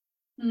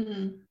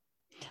 Mm-hmm.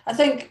 I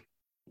think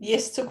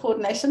yes to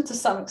coordination to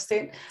some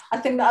extent. I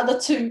think the other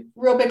two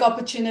real big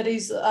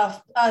opportunities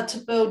are to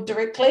build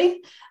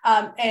directly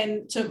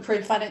and to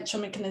improve financial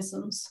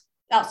mechanisms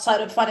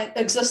outside of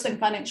existing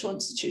financial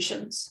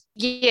institutions.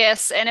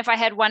 Yes, and if I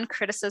had one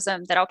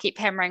criticism that I'll keep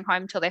hammering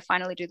home till they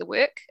finally do the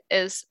work,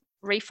 is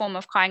reform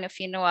of kāinga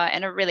whenua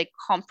and a really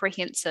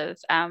comprehensive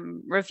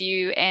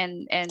review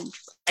and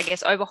I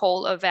guess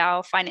overhaul of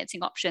our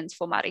financing options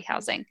for Māori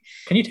housing.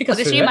 Can you take us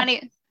through that?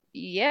 Money?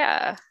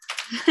 Yeah.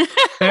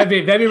 that'd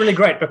be really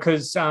great,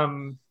 because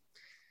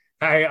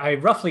I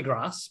roughly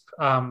grasp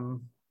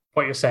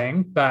what you're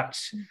saying,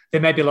 but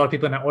there may be a lot of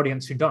people in our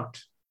audience who don't,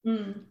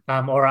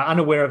 or are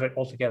unaware of it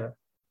altogether.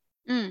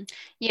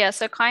 Yeah,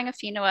 so kāinga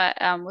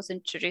whenua was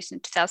introduced in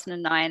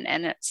 2009,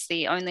 and it's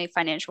the only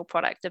financial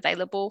product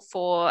available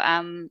for,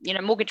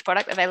 mortgage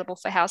product available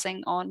for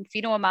housing on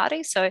whenua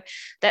Māori. So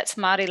that's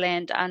Māori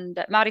land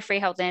under Māori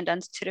freehold land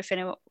under Te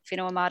Whenua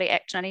Māori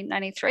Act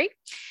 1993.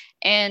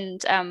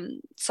 And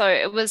so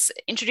it was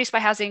introduced by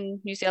Housing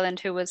New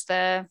Zealand, who was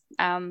the,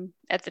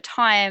 at the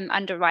time,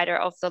 underwriter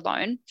of the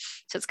loan.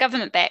 So it's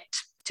government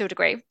backed to a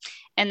degree.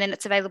 And then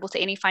it's available to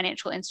any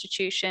financial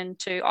institution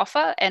to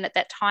offer. And at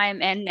that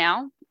time and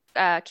now,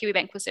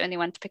 Kiwibank was the only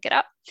one to pick it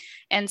up.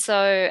 And so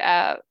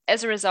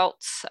as a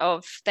result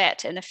of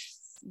that and a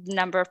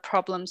number of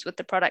problems with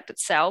the product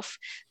itself,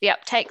 the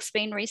uptake's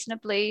been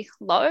reasonably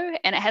low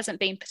and it hasn't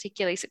been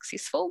particularly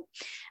successful.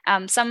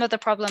 Some of the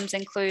problems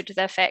include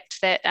the fact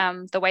that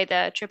the way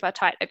the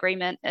tripartite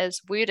agreement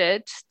is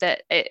worded,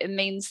 that it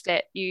means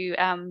that you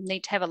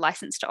need to have a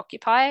license to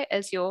occupy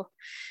as your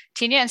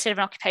tenure instead of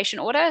an occupation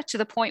order, to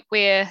the point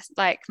where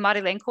like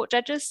Māori Land Court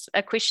judges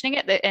are questioning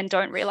it and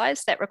don't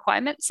realise that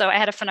requirement. So I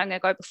had a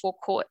whananga go before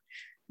court.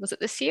 Was it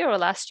this year or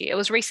last year? It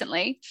was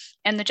recently.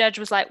 And the judge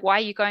was like, why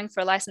are you going for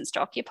a license to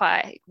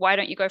occupy? Why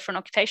don't you go for an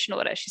occupation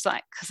order? She's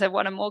like, because I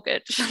want a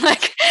mortgage.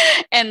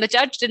 And the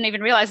judge didn't even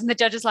realize. And the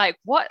judge is like,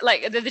 what?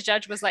 The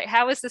judge was like,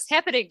 how is this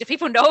happening? Do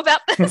people know about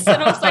this?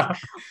 And I was like,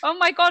 oh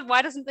my God,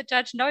 why doesn't the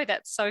judge know?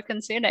 That's so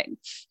concerning.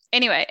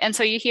 Anyway, and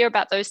so you hear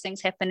about those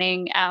things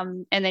happening,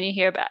 and then you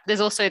hear about, there's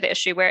also the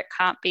issue where it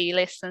can't be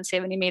less than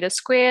 70 meters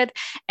squared,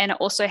 and it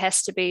also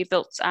has to be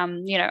built,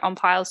 on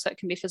piles so it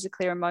can be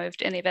physically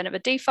removed in the event of a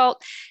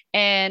default.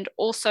 And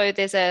also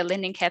there's a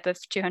lending cap of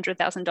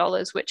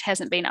 $200,000, which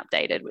hasn't been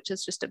updated, which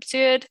is just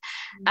absurd.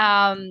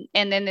 And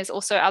then there's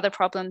also other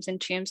problems in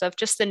terms of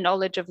just the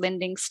knowledge of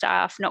lending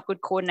staff, not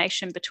good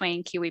coordination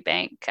between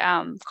Kiwibank,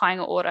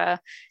 Kāinga Ora,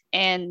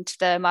 and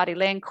the Māori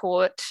Land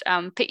Court.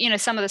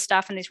 Some of the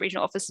staff in these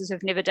regional offices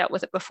have never dealt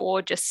with it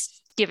before,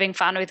 just giving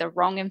whānau the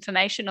wrong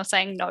information or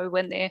saying no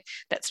when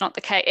that's not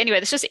the case. Anyway,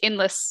 there's just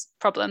endless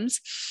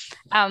problems.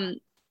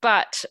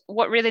 But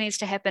what really needs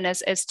to happen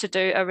is to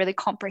do a really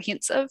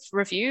comprehensive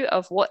review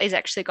of what is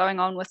actually going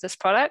on with this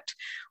product,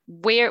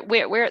 where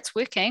it's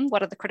working,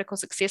 what are the critical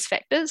success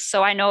factors.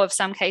 So I know of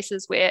some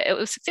cases where it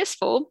was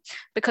successful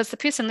because the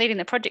person leading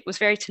the project was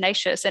very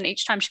tenacious, and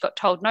each time she got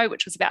told no,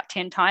 which was about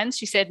 10 times,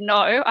 she said, no,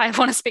 I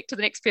want to speak to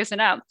the next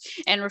person up,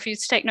 and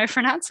refused to take no for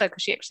an answer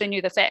because she actually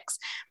knew the facts.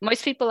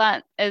 Most people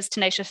aren't as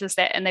tenacious as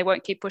that, and they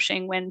won't keep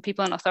pushing when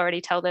people in authority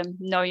tell them,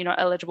 no, you're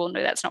not eligible,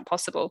 no, that's not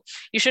possible.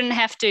 You shouldn't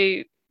have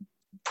to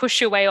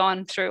push your way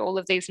on through all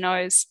of these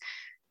no's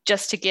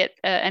just to get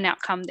an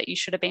outcome that you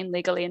should have been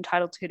legally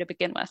entitled to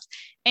begin with.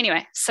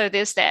 Anyway, so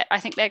there's that. I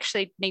think they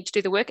actually need to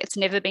do the work. It's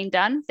never been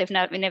done. They've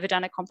never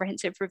done a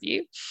comprehensive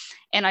review.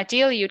 And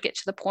ideally, you'd get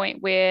to the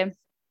point where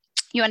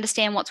you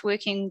understand what's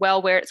working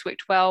well, where it's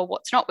worked well,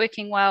 what's not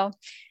working well,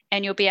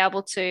 and you'll be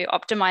able to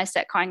optimize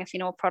that kāinga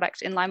whenua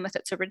product in line with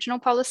its original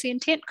policy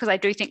intent, because I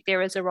do think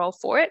there is a role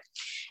for it.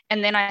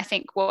 And then I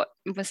think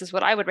this is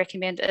what I would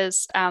recommend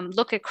is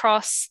look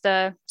across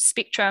the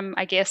spectrum,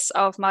 I guess,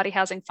 of Māori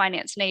housing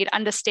finance need,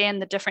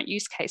 understand the different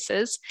use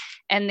cases,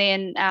 and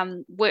then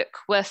work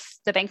with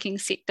the banking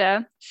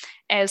sector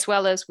as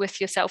well as with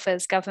yourself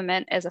as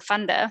government, as a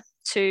funder,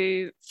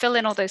 to fill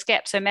in all those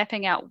gaps. So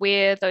mapping out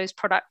where those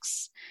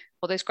products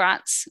or those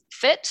grants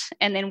fit,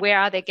 and then where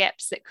are there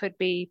gaps that could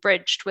be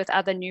bridged with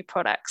other new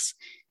products.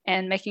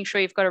 and making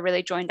sure you've got a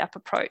really joined up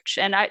approach.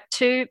 And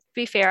to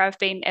be fair, I've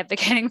been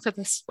advocating for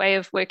this way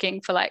of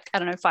working for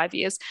 5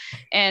 years.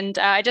 And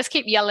I just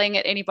keep yelling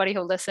at anybody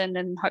who'll listen,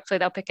 and hopefully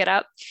they'll pick it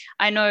up.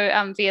 I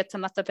know via Te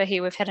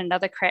Matapahi, we've had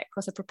another crack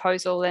with a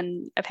proposal,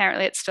 and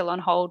apparently it's still on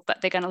hold,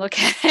 but they're going to look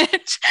at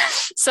it.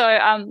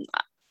 So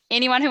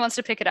anyone who wants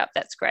to pick it up,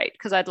 that's great,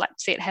 because I'd like to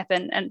see it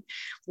happen. And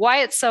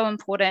why it's so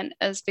important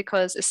is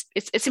because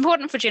it's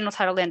important for general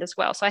title land as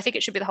well. So I think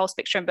it should be the whole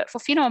spectrum. But for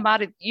whenua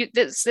Māori,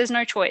 there's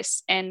no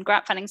choice, and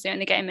grant funding's the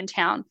only game in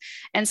town.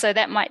 And so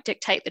that might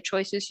dictate the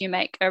choices you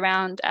make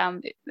around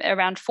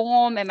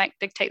form. It might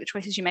dictate the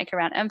choices you make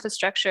around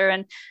infrastructure.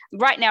 And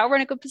right now we're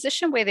in a good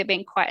position where they're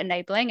being quite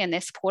enabling, and they're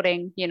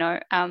supporting,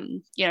 genuine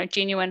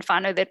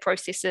whānau-led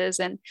processes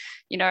and,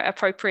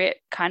 appropriate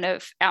kind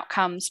of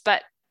outcomes.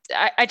 But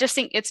I just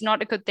think it's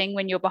not a good thing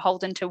when you're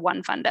beholden to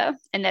one funder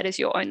and that is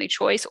your only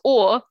choice,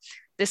 or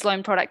this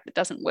loan product that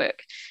doesn't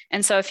work.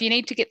 And so if you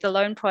need to get the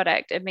loan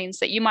product, it means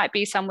that you might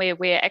be somewhere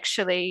where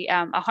actually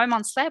a home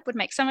on slab would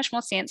make so much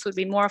more sense, would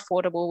be more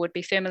affordable, would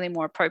be firmly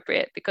more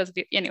appropriate because of,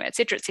 et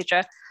cetera, et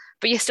cetera.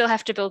 But you still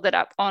have to build it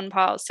up on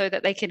piles so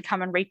that they can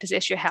come and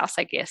repossess your house,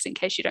 I guess, in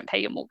case you don't pay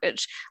your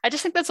mortgage. I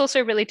just think that's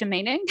also really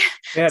demeaning.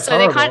 Yeah, it's so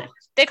horrible.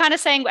 They're kind of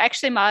saying, well,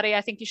 actually, Māori,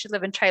 I think you should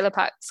live in trailer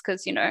parks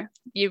because, I know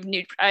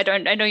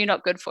you're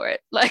not good for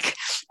it.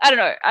 I don't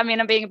know. I mean,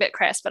 I'm being a bit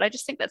crass, but I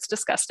just think that's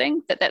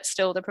disgusting that that's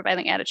still the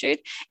prevailing attitude.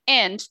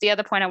 And the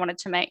other point I wanted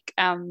to make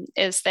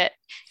is that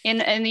in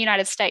the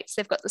United States,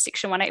 they've got the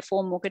Section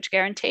 184 mortgage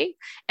guarantee,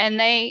 and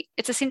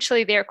it's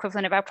essentially their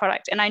equivalent of our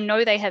product. And I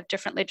know they have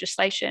different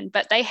legislation,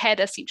 but they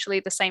had essentially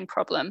the same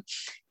problem.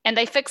 And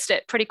they fixed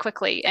it pretty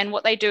quickly. And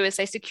what they do is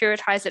they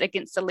securitize it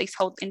against the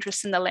leasehold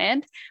interest in the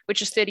land,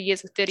 which is 30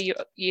 years with 30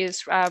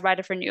 years right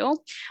of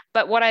renewal.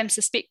 But what I'm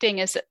suspecting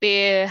is that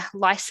their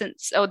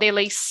license or their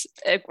lease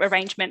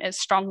arrangement is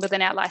stronger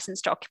than our license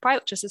to occupy,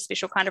 which is a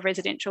special kind of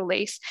residential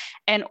lease.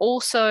 And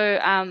also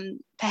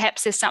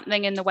perhaps there's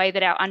something in the way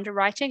that our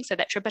underwriting, so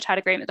that tripartite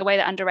agreement, the way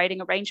the underwriting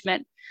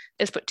arrangement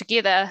is put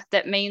together,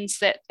 that means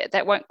that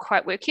won't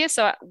quite work here.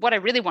 So what I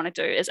really want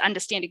to do is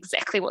understand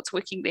exactly what's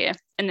working there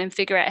and then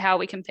figure out how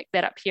we can pick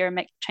that up here and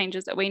make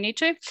changes that we need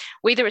to,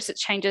 whether it's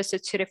changes to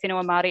Te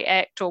Whenua Māori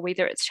Act or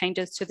whether it's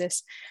changes to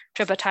this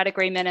tripartite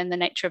agreement and the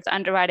nature of the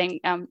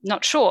underwriting.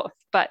 Not sure,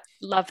 but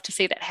love to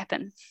see that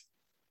happen.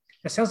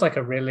 It sounds like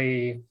a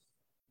really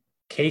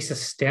key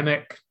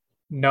systemic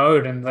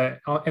node in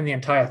the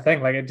entire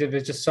thing.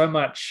 There's just so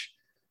much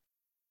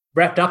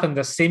wrapped up in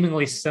this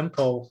seemingly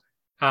simple,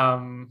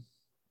 financial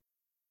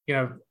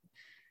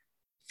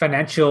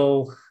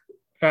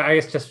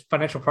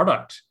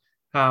product.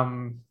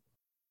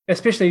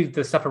 Especially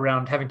the stuff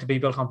around having to be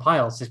built on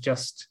piles is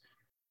just,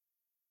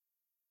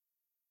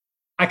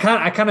 I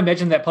can't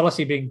imagine that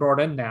policy being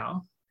brought in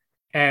now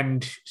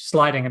and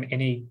sliding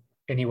in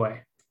any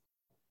way.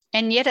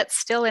 And yet it's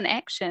still in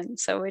action.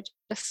 So we're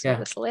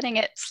just letting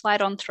it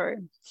slide on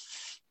through.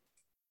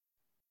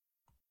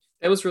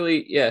 It was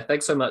really,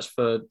 thanks so much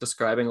for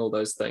describing all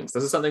those things.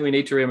 This is something we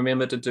need to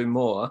remember to do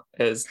more,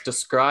 is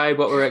describe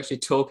what we're actually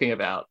talking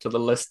about to the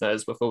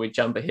listeners before we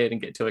jump ahead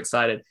and get too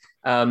excited.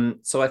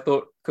 So I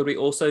thought, could we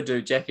also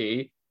do,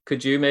 Jackie,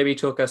 could you maybe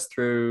talk us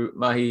through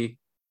Mahi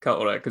Ka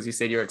Ora, because you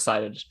said you're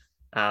excited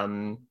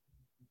about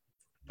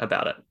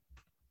it?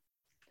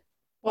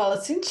 Well,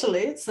 essentially,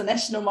 it's the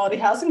National Māori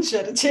Housing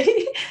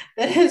Strategy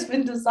that has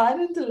been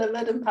designed and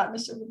delivered in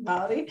partnership with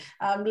Māori,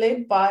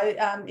 led by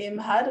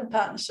MHUD in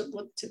partnership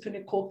with Te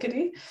Puni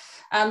Kōkiri.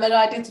 It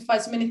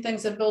identifies many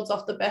things and builds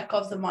off the back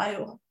of the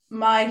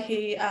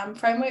Mahi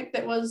framework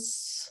that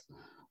was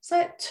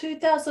that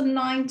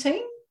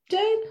 2019,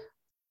 Jade?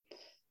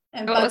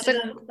 And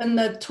budgeted in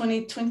the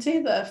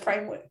 2020, the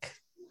framework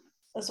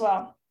as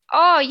well.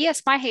 Oh,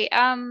 yes, Mahi.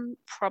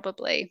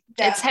 Probably.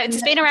 Yeah.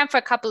 It's been around for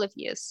a couple of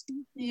years.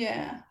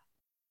 Yeah.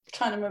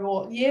 Trying to remember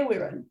what year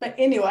we're in. But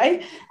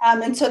anyway,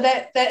 and so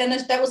that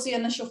was the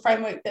initial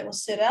framework that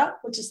was set out,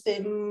 which is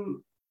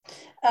them.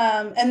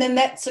 And then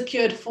that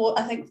secured for,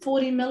 I think,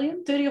 $30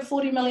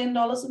 or $40 million in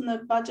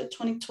the budget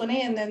 2020.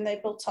 And then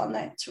they built on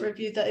that to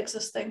review the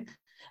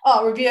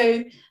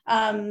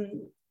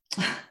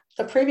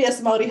the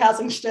previous Māori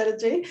housing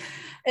strategy,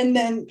 and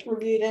then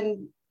reviewed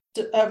and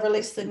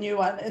release the new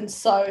one. And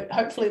so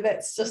hopefully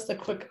that's just a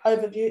quick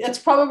overview. It's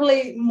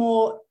probably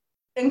more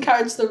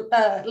encourage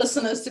the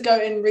listeners to go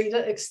and read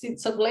it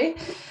extensively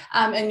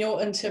and you'll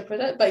interpret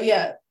it. But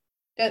yeah,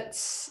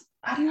 it's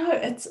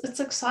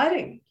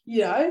exciting,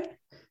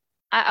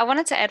 I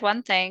wanted to add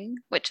one thing,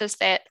 which is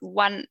that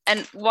why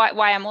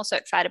I'm also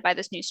excited by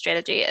this new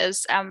strategy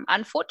is,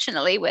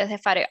 unfortunately, with He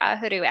Whare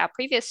Ahuru, our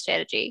previous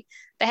strategy,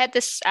 they had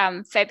this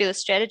fabulous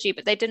strategy,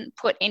 but they didn't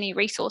put any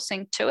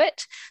resourcing to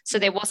it. So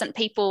there wasn't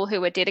people who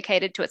were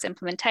dedicated to its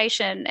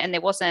implementation, and there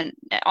wasn't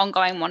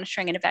ongoing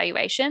monitoring and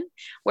evaluation.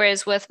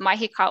 Whereas with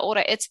Mahi Ka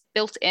Ora, it's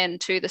built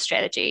into the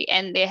strategy,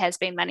 and there has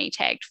been money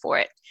tagged for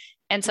it.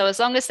 And so as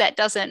long as that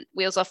doesn't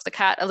wheels off the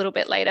cart a little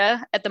bit later,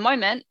 at the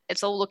moment,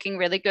 it's all looking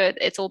really good.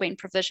 It's all been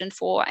provisioned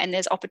for, and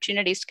there's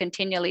opportunities to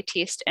continually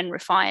test and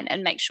refine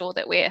and make sure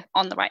that we're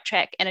on the right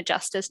track and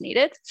adjust as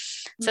needed.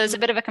 So there's a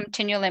bit of a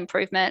continual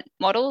improvement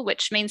model,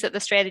 which means that the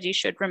strategy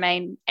should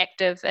remain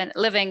active and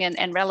living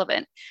and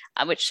relevant,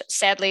 which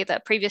sadly the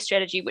previous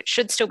strategy, which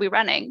should still be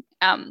running,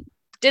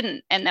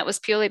 didn't, and that was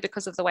purely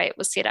because of the way it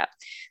was set up.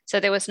 So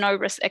there was no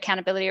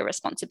accountability or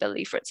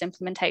responsibility for its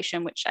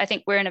implementation, which I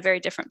think we're in a very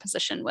different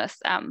position with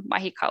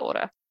Mahi Ka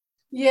Ora.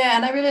 Yeah,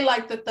 and I really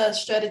like that the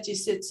strategy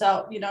sets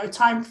out,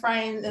 time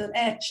frames and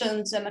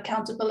actions and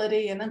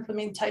accountability and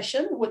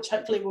implementation, which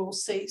hopefully we'll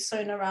see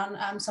soon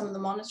around some of the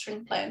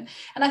monitoring plan.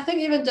 And I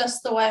think even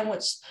just the way in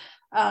which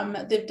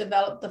they've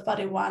developed the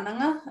whare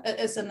wānanga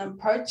as an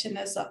approach and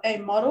as a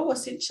model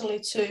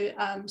essentially to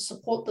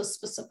support the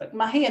specific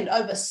mahi and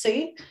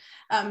oversee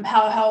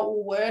how it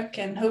will work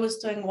and who is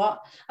doing what,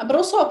 but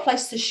also a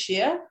place to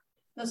share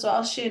as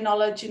well, share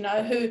knowledge,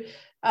 who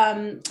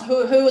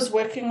is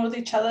working with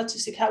each other to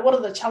see what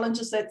are the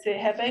challenges that they're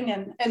having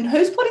and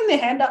who's putting their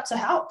hand up to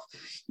help,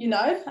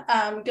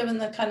 given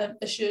the kind of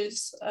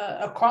issues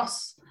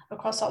across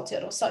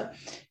Aotearoa. So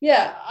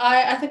yeah,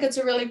 I think it's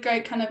a really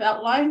great kind of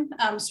outline,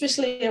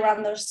 especially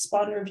around the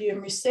respond, review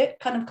and reset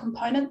kind of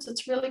components.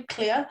 It's really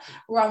clear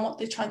around what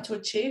they're trying to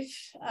achieve.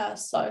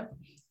 So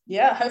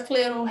yeah,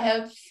 hopefully it will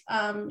have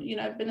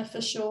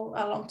beneficial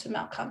long-term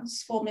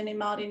outcomes for many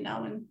Māori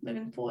now and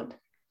moving forward.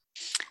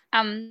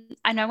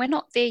 I know we're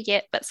not there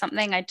yet, but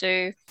something I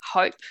do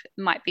hope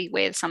might be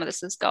where some of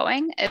this is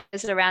going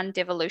is around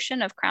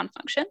devolution of Crown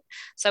function.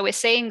 So we're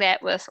seeing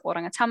that with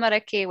Oranga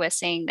Tamariki, we're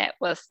seeing that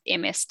with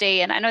MSD,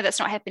 and I know that's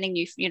not happening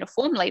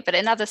uniformly, but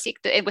in other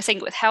sectors, we're seeing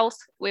it with health,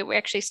 where we're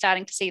actually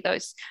starting to see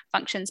those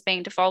functions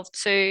being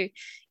devolved to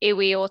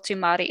iwi or to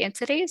Māori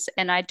entities.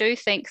 And I do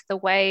think the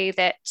way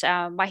that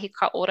Mahi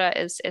Ka Ora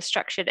is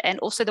structured, and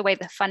also the way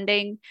the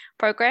funding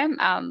program,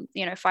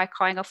 Whai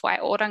Kāinga Whai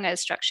Oranga is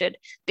structured,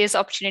 there's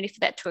opportunity for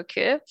that to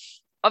occur.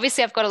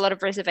 Obviously, I've got a lot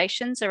of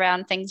reservations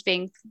around things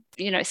being,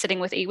 sitting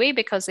with iwi,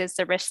 because there's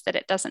the risk that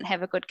it doesn't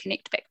have a good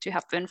connect back to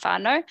hapu and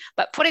whānau.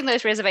 But putting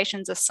those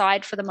reservations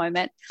aside for the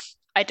moment,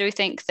 I do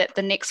think that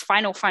the next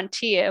final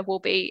frontier will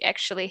be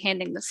actually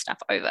handing this stuff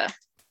over.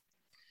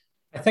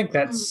 I think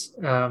that's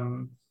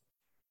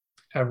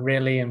a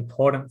really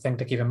important thing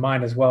to keep in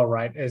mind as well,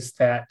 right? Is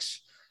that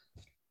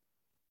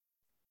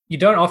you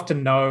don't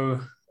often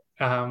know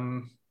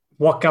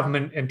what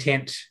government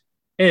intent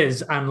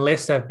is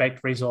unless they've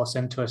baked resource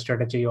into a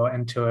strategy or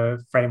into a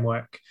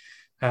framework.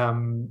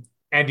 And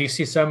you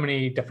see so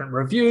many different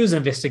reviews,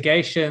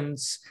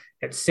 investigations,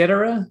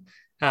 etc.,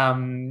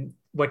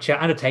 which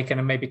are undertaken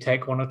and maybe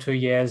take 1 or 2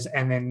 years,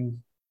 and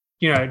then,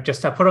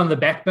 just are put on the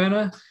back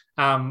burner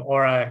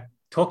or are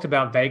talked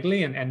about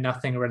vaguely and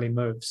nothing really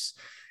moves.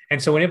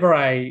 And so whenever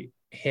I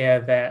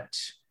hear that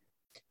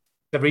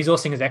the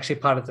resourcing is actually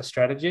part of the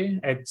strategy,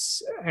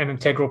 it's an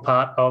integral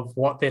part of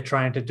what they're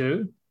trying to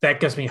do, that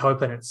gives me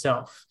hope in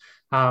itself.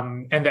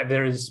 And that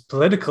there is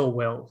political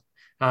will,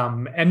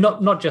 and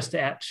not just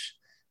at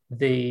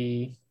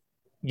the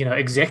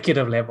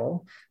executive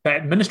level, but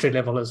at ministry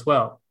level as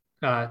well,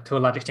 to a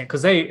large extent,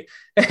 because they,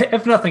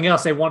 if nothing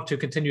else, they want to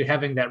continue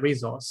having that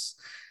resource.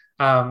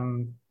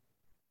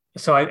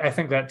 So I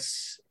think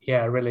that's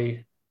a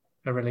really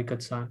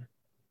good sign.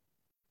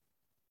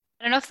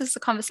 I don't know if this is a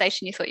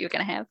conversation you thought you were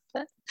going to have,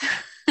 but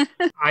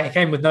I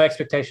came with no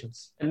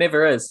expectations. It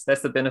never is.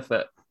 That's the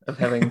benefit of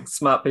having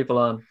smart people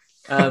on.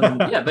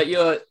 But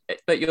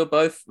you're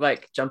both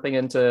like jumping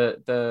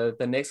into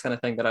the next kind of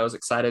thing that I was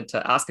excited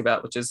to ask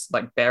about, which is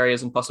like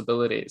barriers and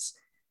possibilities.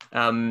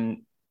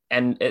 And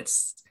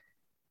it's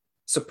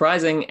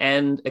surprising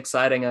and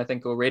exciting, I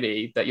think,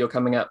 already that you're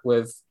coming up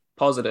with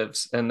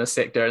positives in the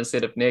sector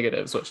instead of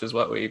negatives, which is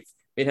what we've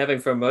been having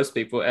from most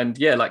people. And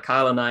yeah, like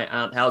Kyle and I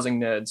aren't housing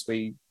nerds.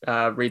 We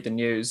read the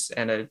news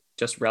and are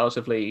just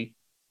relatively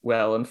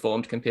well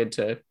informed compared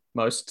to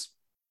most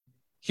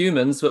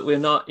humans, but we're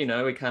not,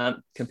 we can't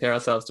compare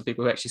ourselves to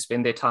people who actually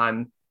spend their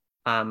time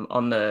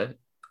on the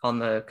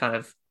kind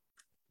of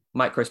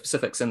micro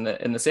specifics in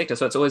the sector.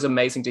 So it's always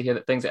amazing to hear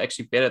that things are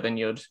actually better than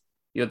you'd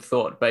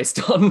thought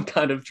based on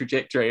kind of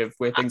trajectory of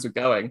where things were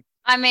going.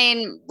 I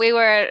mean, we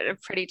were at a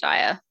pretty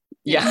dire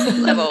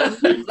level.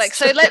 Like,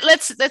 so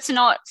let's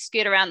not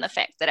skirt around the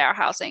fact that our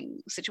housing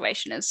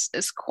situation is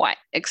quite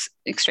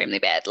extremely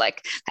bad.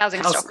 Like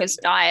housing stock is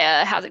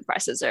dire, housing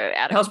prices are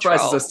out of control.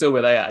 House prices are still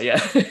where they are.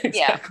 Yeah,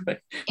 exactly.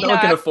 Yeah. No one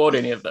can afford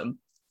any of them.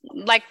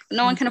 Like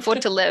no one can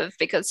afford to live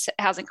because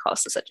housing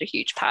costs are such a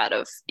huge part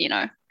of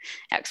our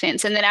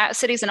expense. And then our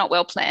cities are not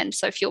well planned,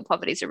 so fuel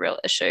poverty is a real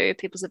issue.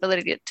 People's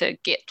ability to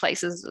get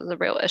places is a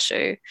real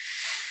issue.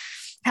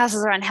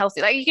 Houses are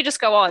unhealthy. Like you could just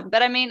go on,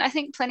 but I mean, I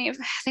think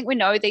we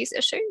know these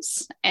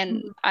issues,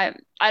 and I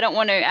don't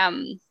want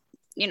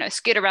to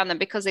skirt around them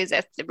because these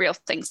are the real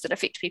things that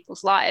affect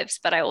people's lives.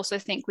 But I also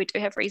think we do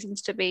have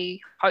reasons to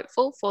be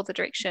hopeful for the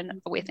direction of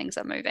where things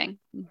are moving.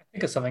 I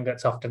think it's something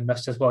that's often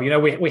missed as well.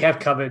 We have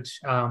covered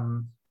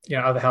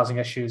other housing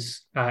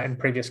issues in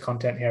previous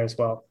content here as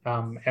well.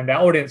 And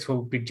our audience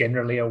will be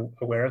generally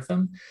aware of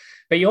them.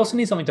 But you also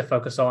need something to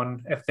focus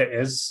on if there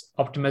is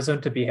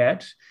optimism to be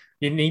had.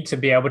 You need to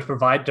be able to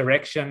provide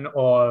direction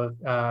or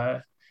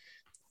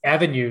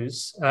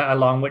avenues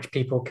along which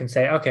people can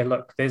say, okay,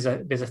 look, there's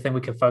a thing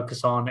we can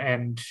focus on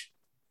and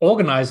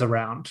organize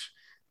around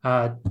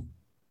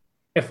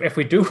if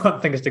we do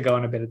want things to go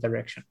in a better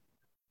direction.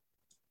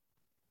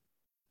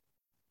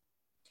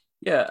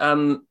 Yeah,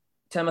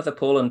 Tamitha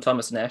Paul and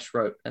Thomas Nash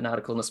wrote an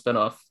article in the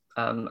Spin-Off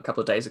a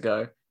couple of days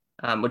ago,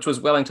 which was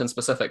Wellington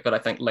specific, but I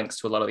think links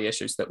to a lot of the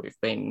issues that we've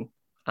been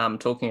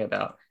talking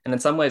about. And in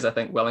some ways, I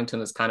think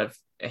Wellington is kind of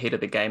ahead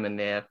of the game in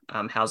their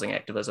housing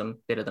activism,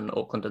 better than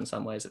Auckland in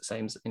some ways, it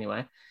seems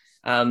anyway,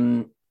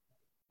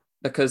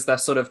 because they're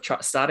sort of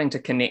starting to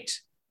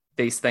connect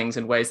these things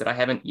in ways that I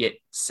haven't yet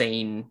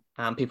seen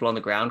people on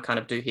the ground kind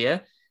of do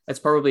here. It's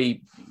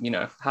probably,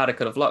 harder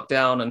because of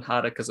lockdown and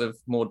harder because of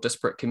more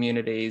disparate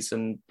communities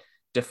and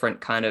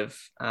different kind of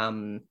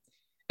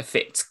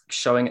effects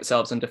showing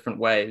itself in different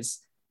ways.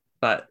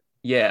 But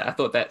yeah, I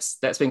thought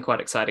that's been quite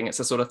exciting. It's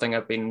the sort of thing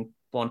I've been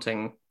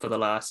wanting for the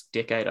last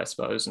decade, I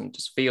suppose, and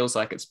just feels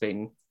like it's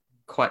been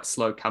quite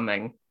slow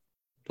coming.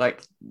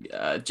 Like,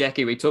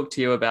 Jackie, we talked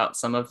to you about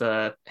some of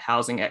the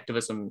housing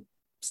activism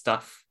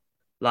stuff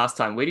last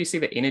time. Where do you see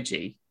the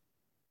energy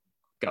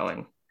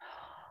going?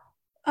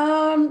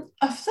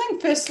 I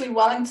think firstly,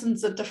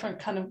 Wellington's a different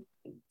kind of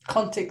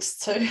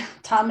context to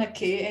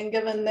Tamaki, and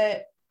given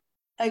that,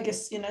 I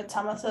guess,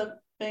 Tamitha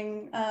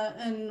being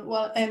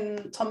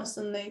and Thomas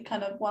in the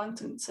kind of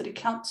Wellington City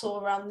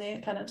Council around their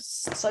kind of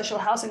social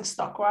housing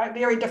stock, right?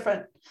 Very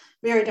different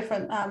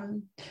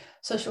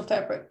social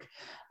fabric.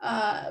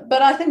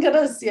 But I think it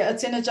is,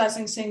 it's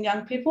energizing seeing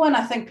young people, and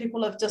I think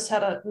people have just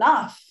had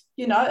enough.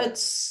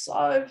 It's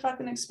so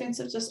fucking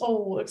expensive, it's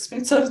so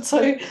expensive.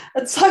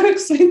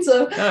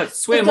 No,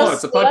 swear more,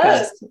 it's a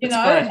podcast.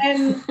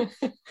 And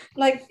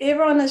like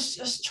everyone is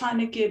just trying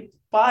to get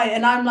by.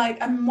 And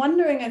I'm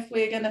wondering if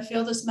we're going to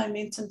feel this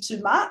momentum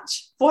too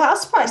much for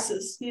house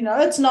prices.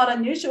 It's not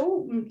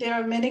unusual. There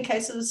are many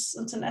cases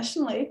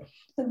internationally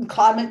in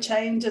climate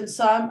change. And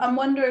so I'm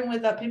wondering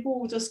whether people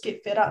will just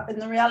get fed up.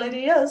 And the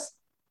reality is,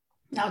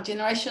 our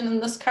generation in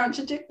this current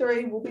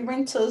trajectory will be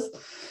renters,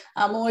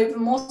 or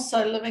even more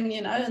so living,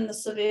 in the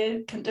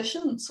severe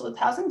conditions with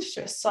housing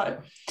stress. So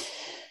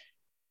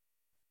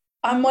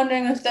I'm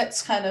wondering if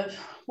that's kind of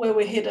where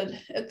we're headed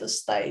at this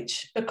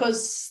stage,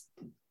 because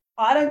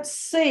I don't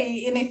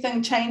see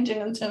anything changing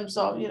in terms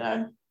of,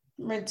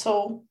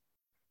 rental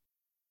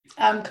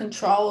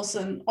controls,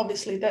 and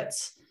obviously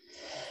that's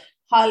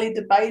highly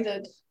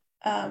debated.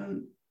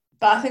 But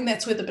I think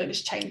that's where the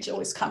biggest change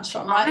always comes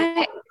from,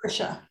 right?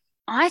 Pressure.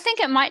 I think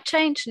it might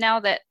change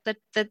now that the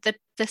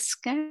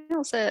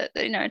scales are,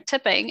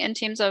 tipping in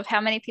terms of how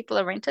many people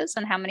are renters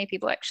and how many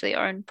people actually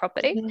own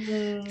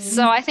property.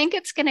 So I think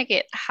it's going to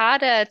get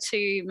harder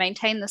to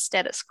maintain the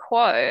status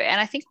quo. And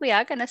I think we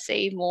are going to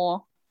see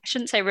more, I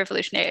shouldn't say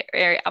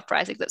revolutionary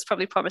uprising, that's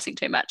probably promising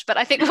too much, but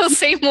I think we'll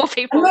see more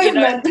people,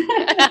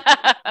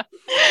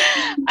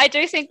 I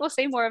do think we'll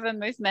see more of a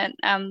movement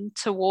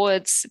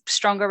towards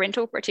stronger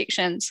rental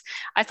protections.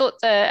 I thought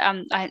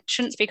I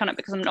shouldn't speak on it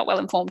because I'm not well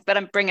informed, but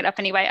I'm bringing it up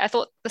anyway. I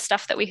thought the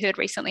stuff that we heard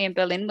recently in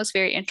Berlin was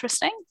very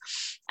interesting,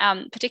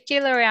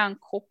 particularly around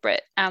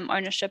corporate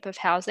ownership of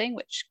housing,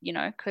 which,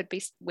 could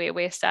be where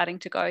we're starting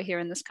to go here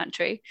in this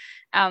country.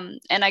 And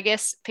I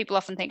guess people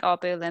often think,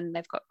 Berlin,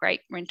 they've got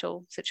great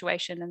rental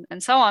situation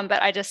and so on.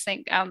 But I just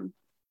think, I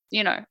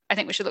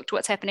think we should look to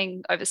what's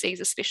happening overseas,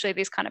 especially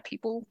these kind of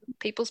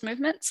people's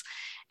movements,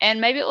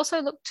 and maybe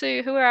also look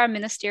to who are our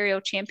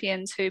ministerial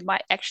champions who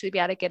might actually be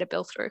able to get a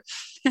bill through.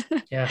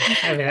 Yeah,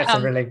 I mean, that's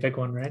a really big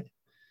one, right?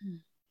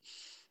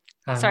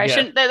 Sorry,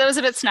 that was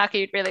a bit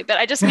snarky, really, but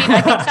I just mean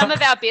I think some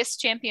of our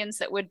best champions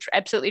that would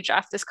absolutely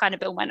draft this kind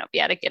of bill might not be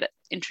able to get it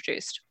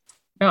introduced.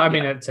 No, I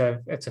mean, it's a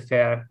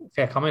fair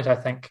comment, I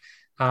think,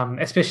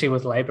 especially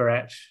with Labour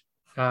at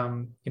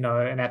an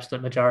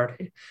absolute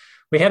majority.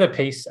 We had a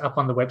piece up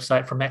on the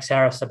website from Max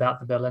Harris about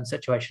the Berlin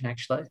situation,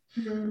 actually.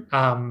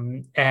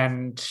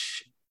 And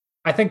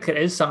I think it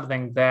is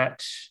something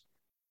that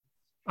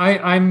I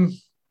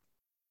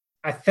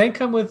think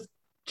I'm with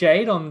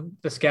Jade on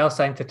the scale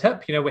saying to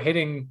tip.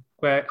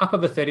 We're up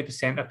over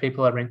 30% of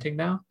people are renting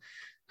now.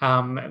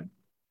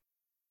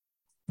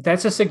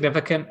 That's a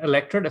significant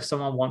electorate if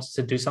someone wants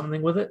to do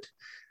something with it.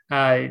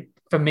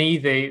 For me,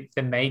 the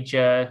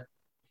major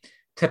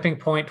tipping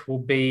point will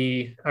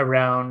be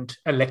around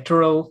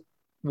electoral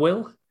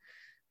will,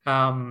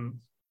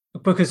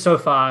 because so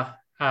far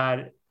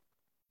my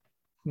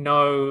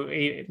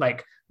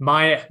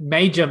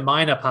major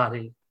minor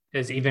party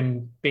has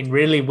even been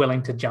really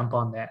willing to jump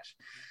on that,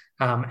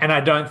 and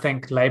I don't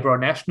think Labour or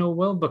National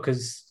will,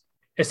 because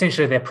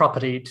essentially they're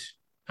propertied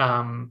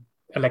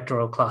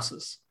electoral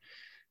classes,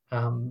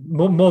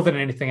 more than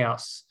anything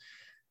else.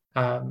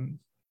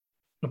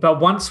 But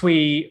once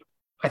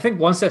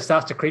that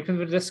starts to creep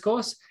into the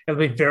discourse, it'll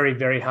be very,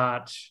 very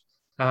hard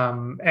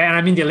And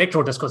I mean, the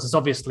electoral discourse is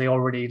obviously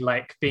already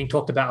like being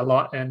talked about a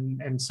lot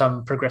in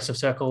some progressive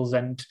circles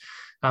and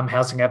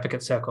housing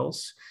advocate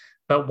circles.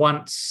 But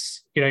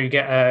once, you know, you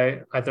get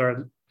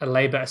either a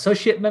Labour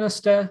associate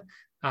minister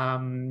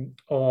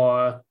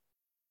or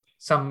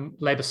some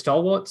Labour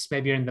stalwarts,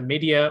 maybe in the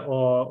media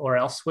or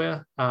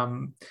elsewhere,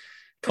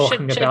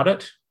 talking about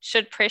it.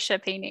 Should pressure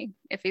Peeni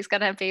if he's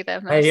going to be the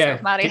minister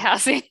of Māori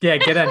housing. Yeah,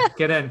 get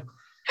in.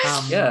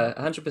 Yeah,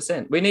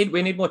 100%. We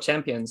need more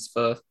champions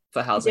for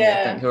housing,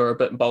 I think, who are a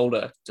bit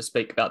bolder to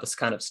speak about this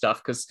kind of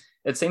stuff, because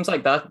it seems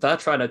like they're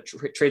trying to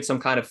tread some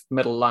kind of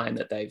middle line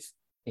that they've,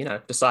 you know,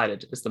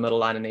 decided is the middle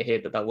line in their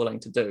head that they're willing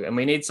to do. And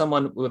we need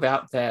someone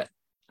without that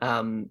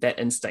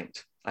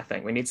instinct, I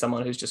think. We need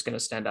someone who's just going to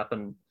stand up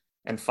and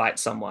fight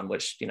someone,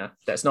 which, you know,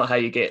 that's not how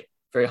you get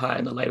very high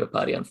in the Labour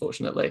Party,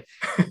 unfortunately.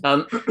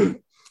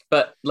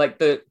 But like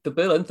the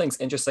Berlin thing's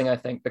interesting, I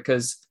think,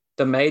 because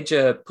the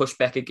major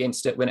pushback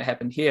against it when it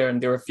happened here,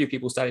 and there were a few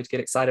people starting to get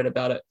excited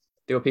about it.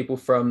 There were people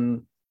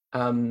from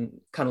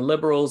kind of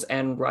liberals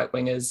and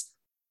right-wingers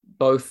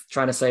both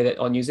trying to say that,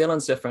 oh, New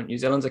Zealand's different. New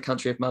Zealand's a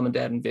country of mum and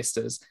dad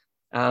investors.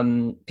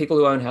 People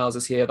who own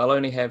houses here, they'll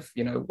only have,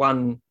 you know,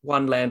 one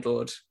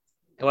landlord,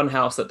 one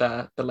house that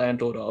they're the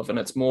landlord of, and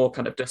it's more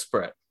kind of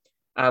disparate,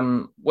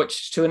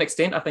 which to an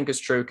extent I think is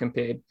true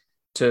compared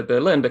to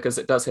Berlin, because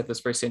it does have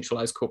this very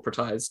centralized,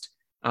 corporatized,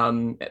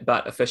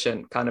 but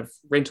efficient kind of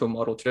rental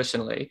model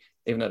traditionally,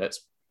 even though that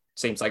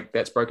seems like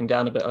that's broken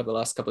down a bit over the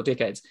last couple of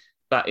decades.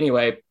 But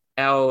anyway,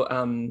 our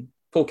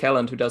Paul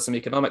Calland, who does some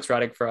economics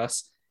writing for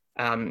us,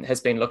 has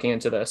been looking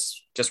into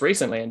this just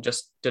recently and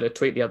just did a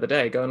tweet the other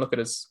day. Go and look at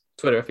his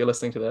Twitter if you're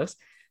listening to this.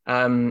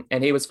 And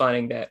he was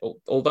finding that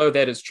although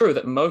that is true,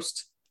 that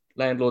most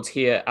landlords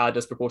here are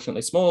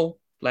disproportionately small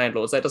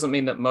landlords, that doesn't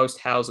mean that most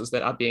houses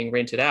that are being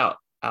rented out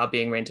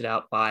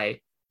by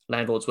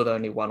landlords with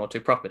only one or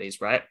two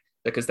properties, right?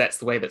 Because that's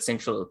the way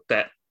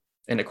that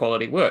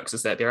inequality works,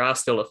 is that there are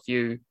still a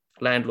few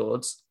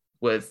landlords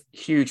with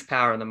huge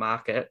power in the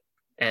market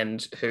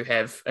and who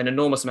have an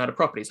enormous amount of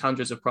properties,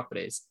 hundreds of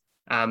properties.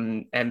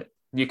 And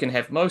you can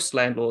have most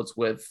landlords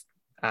with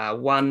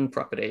one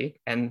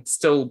property and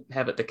still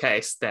have it the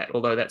case that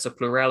although that's a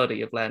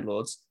plurality of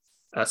landlords,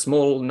 a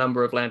small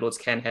number of landlords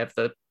can have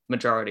the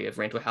majority of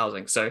rental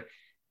housing. So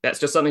that's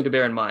just something to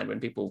bear in mind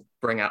when people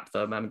bring up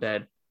the mum and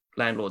dad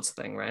landlords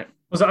thing, right?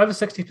 Was it over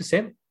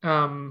 60%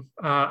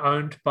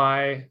 owned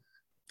by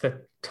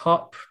the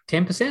top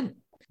 10%?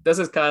 This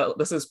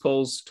is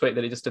Paul's tweet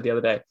that he just did the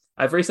other day.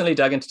 I've recently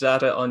dug into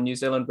data on New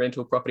Zealand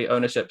rental property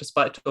ownership.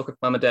 Despite talk of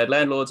mum and dad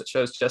landlords, it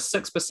shows just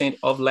 6%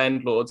 of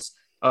landlords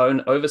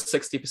own over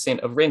 60%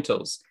 of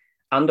rentals.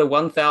 Under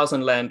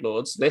 1,000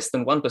 landlords, less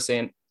than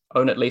 1%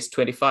 own at least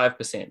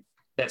 25%.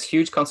 That's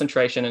huge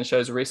concentration and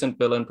shows recent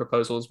Berlin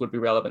proposals would be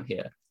relevant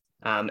here.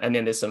 And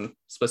then there's some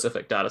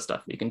specific data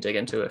stuff you can dig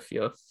into if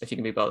you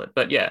can be bothered.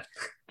 But yeah,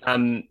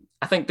 I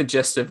think the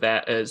gist of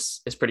that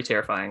is pretty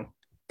terrifying,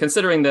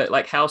 considering that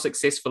like how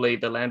successfully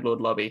the landlord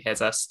lobby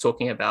has us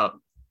talking about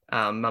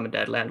mum and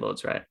dad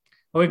landlords, right?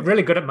 Well, we're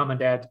really good at mum and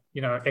dad,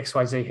 you know,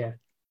 XYZ here.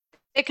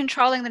 They're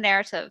controlling the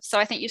narrative, so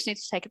I think you just need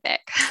to take it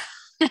back.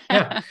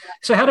 Yeah.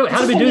 So how do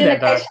we do that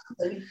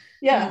though?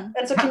 Yeah,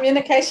 it's a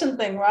communication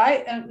thing,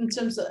 right? And in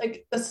terms of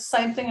it's the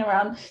same thing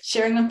around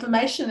sharing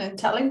information and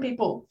telling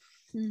people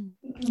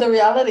the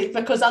reality,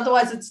 because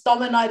otherwise it's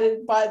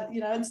dominated by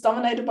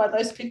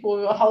those people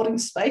who are holding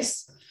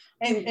space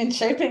and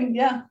shaping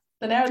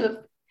the narrative.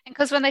 And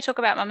because when they talk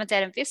about mum and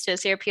dad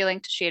investors, they're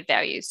appealing to shared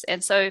values.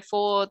 And so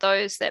for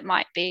those that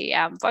might be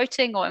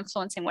voting or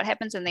influencing what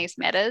happens in these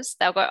matters,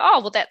 they'll go,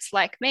 oh, well, that's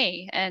like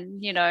me.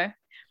 And, you know,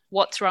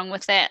 what's wrong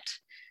with that?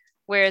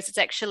 Whereas it's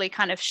actually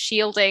kind of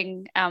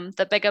shielding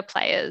the bigger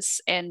players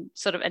and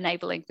sort of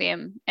enabling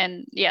them.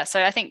 And yeah,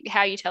 so I think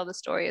how you tell the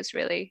story is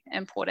really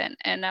important.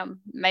 And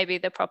maybe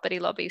the property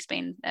lobby's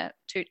been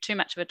too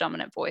much of a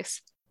dominant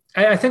voice.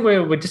 I think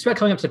we're just about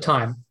coming up to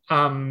time.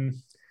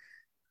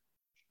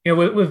 You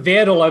know, we've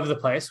veered all over the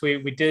place. We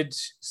did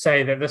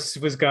say that this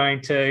was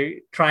going to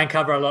try and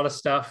cover a lot of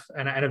stuff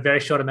in a very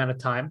short amount of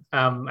time.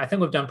 I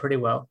think we've done pretty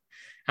well.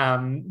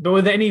 But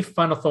were there any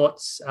final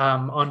thoughts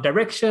on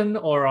direction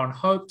or on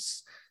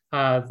hopes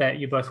that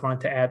you both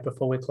wanted to add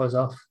before we close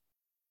off?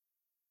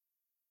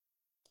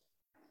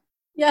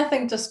 Yeah, I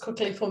think just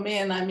quickly for me,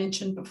 and I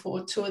mentioned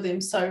before two of them,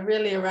 so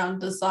really around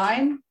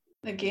design.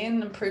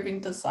 Again, improving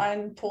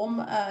design form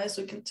as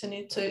we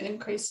continue to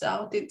increase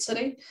our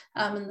density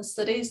in the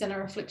cities, and a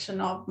reflection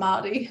of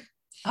Māori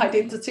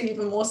identity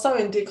even more so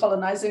in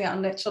decolonising our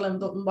natural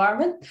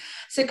environment.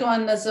 Second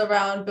one is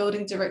around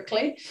building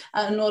directly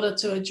in order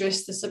to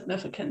address the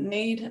significant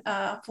need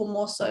for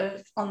more so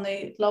on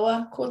the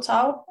lower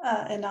quartile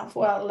and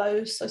for our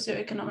low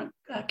socioeconomic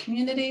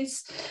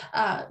communities.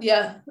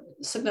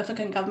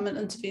 Significant government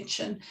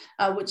intervention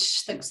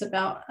which thinks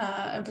about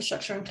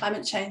infrastructure and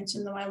climate change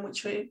in the way in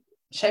which we're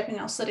shaping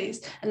our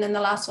cities. And then the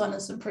last one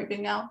is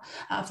improving our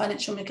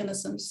financial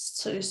mechanisms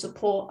to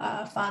support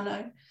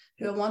whānau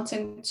who are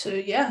wanting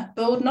to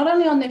build not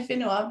only on their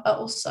whenua but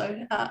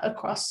also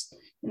across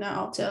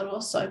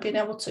Aotearoa. So being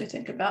able to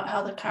think about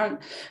how the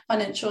current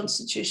financial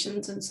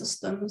institutions and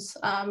systems,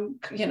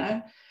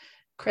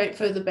 create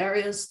further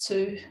barriers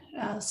to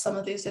some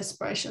of these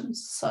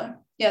aspirations. So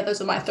yeah,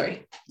 those are my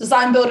three: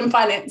 design, build, and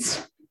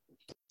finance.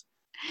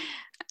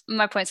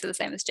 My points are the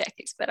same as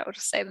Jackie's, but I'll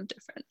just say them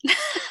different.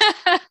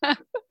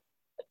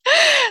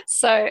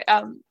 So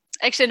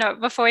actually, no,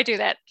 before I do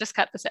that, just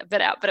cut this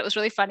bit out. But it was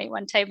really funny.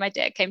 One day my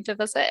dad came to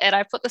visit and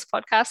I put this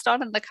podcast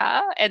on in the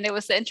car, and there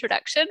was the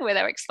introduction where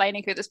they were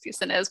explaining who this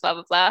person is, blah,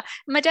 blah, blah.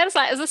 And my dad was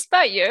like, "Is this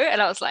about you?"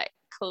 And I was like,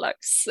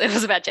 close. It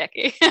was about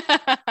Jackie.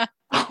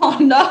 Oh,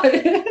 no.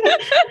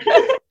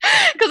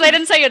 Because they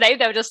didn't say your name.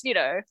 They were just,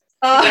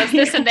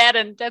 this and that.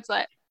 And Dad's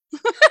like...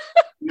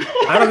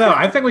 I don't know.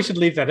 I think we should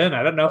leave that in.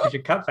 I don't know if we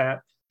should cut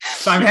that.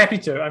 So I'm happy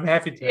to.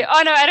 Yeah,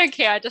 oh, no, I don't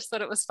care. I just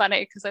thought it was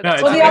funny. Well,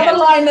 the other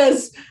line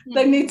is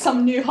they need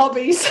some new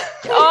hobbies.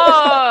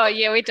 Oh,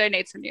 yeah, we do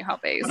need some new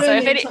hobbies.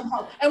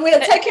 And we are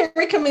taking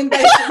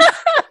recommendations.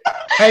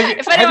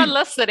 If anyone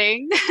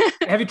listening.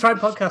 Have you tried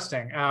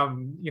podcasting?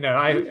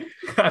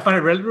 I find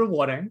it really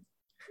rewarding.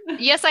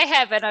 Yes, I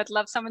have. And I'd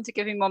love someone to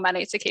give me more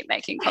money to keep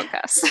making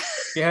podcasts.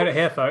 You heard it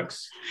here,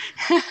 folks.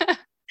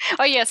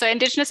 Oh, yeah. So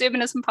Indigenous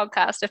Urbanism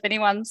Podcast, if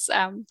anyone's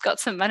got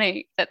some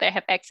money that they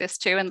have access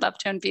to and love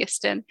to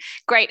invest in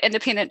great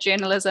independent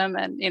journalism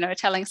and,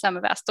 telling some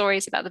of our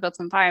stories about the built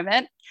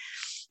environment,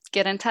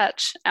 get in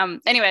touch.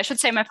 Anyway, I should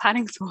say my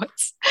parting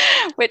thoughts,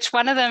 which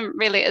one of them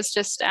really is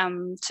just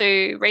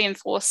to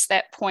reinforce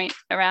that point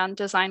around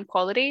design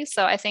quality.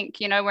 So I think,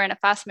 we're in a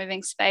fast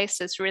moving space.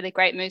 There's really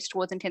great moves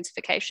towards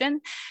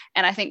intensification.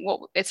 And I think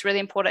it's really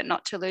important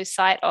not to lose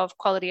sight of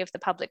quality of the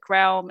public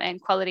realm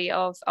and quality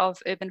of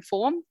urban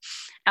form.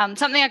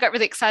 Something I got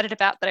really excited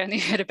about that I only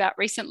heard about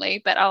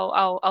recently, but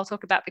I'll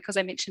talk about because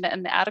I mentioned it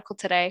in the article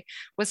today,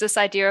 was this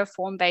idea of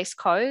form-based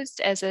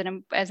codes as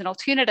an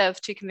alternative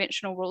to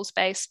conventional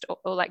rules-based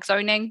or like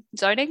zoning.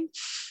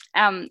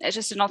 It's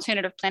just an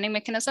alternative planning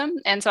mechanism.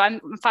 And so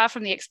I'm far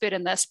from the expert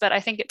in this, but I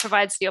think it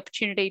provides the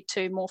opportunity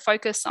to more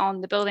focus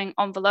on the building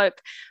envelope,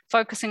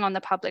 focusing on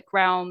the public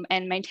realm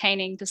and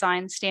maintaining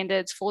design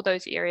standards for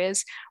those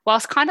areas,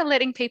 whilst kind of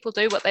letting people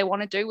do what they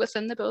want to do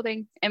within the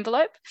building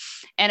envelope.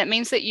 And it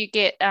means that you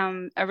get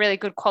a really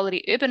good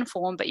quality urban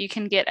form, but you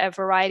can get a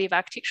variety of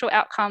architectural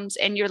outcomes,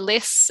 and you're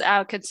less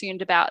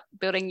concerned about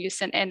building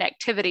use and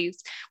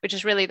activities, which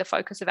is really the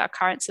focus of our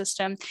current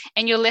system.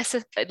 And you're less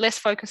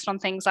focused on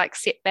things like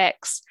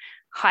setbacks,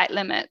 height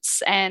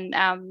limits, and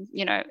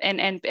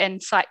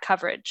and site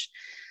coverage.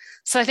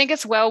 So I think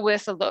it's well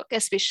worth a look,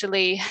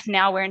 especially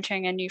now we're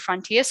entering a new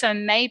frontier. So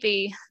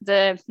maybe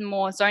the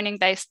more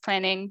zoning-based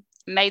planning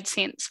made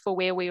sense for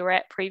where we were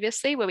at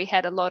previously, where we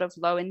had a lot of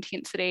low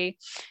intensity,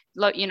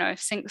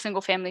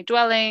 single family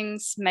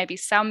dwellings, maybe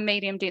some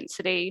medium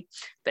density,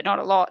 but not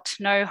a lot,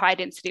 no high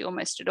density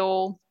almost at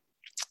all,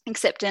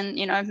 except in,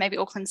 maybe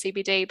Auckland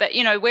CBD. But,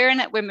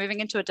 we're moving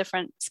into a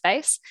different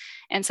space.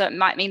 And so it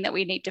might mean that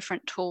we need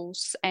different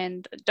tools.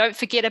 And don't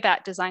forget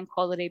about design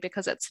quality,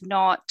 because it's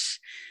not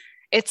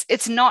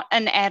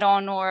an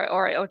add-on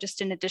or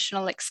just an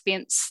additional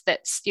expense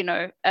that's,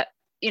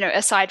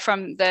 aside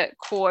from the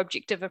core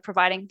objective of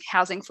providing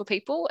housing for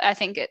people. I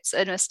think it's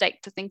a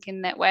mistake to think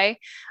in that way.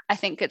 I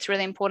think it's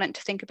really important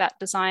to think about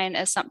design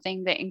as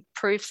something that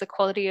improves the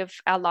quality of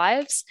our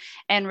lives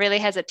and really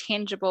has a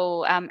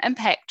tangible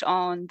impact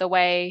on the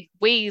way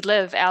we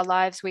live our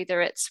lives,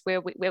 whether it's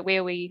where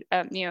we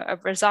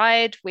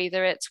reside,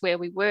 whether it's where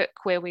we work,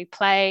 where we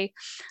play,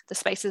 the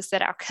spaces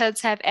that our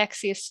kids have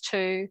access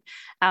to,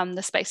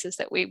 the spaces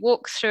that we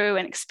walk through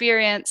and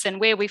experience, and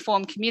where we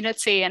form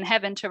community and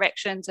have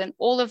interactions, and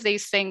all of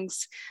these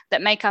things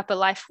that make up a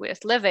life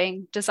worth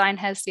living. Design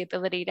has the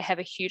ability to have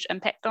a huge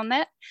impact on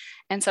that.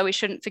 And so we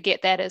shouldn't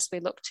forget that as we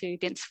look to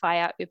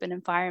densify our urban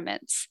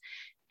environments.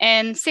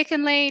 And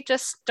secondly,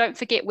 just don't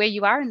forget where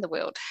you are in the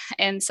world.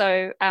 And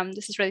so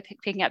this is really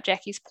picking up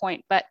Jackie's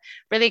point, but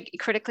really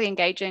critically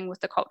engaging with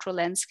the cultural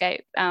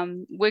landscape,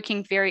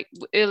 working very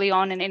early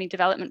on in any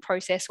development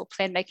process or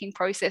plan making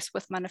process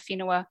with mana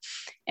whenua,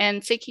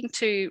 and seeking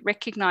to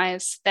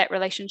recognise that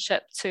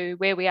relationship to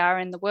where we are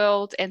in the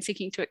world and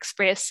seeking to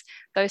express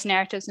those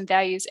narratives and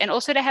values, and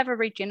also to have a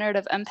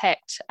regenerative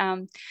impact.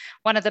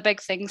 One of the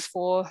big things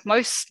for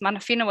most mana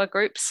whenua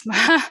groups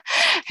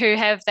who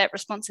have that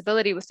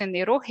responsibility within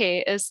their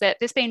rohe is that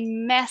there's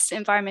been mass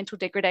environmental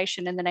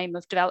degradation in the name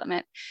of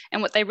development.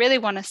 And what they really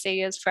want to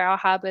see is for our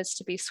harbours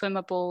to be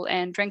swimmable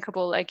and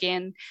drinkable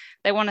again.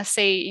 They want to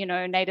see,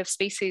 native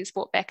species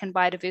brought back and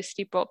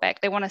biodiversity brought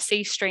back. They want to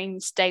see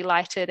streams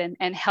daylighted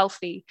and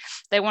healthy.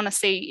 They want to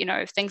see,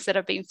 things that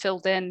have been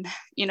filled in,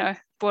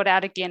 brought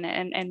out again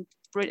and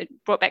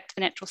brought back to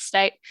the natural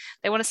state.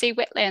 They want to see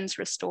wetlands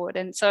restored.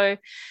 And so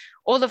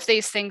all of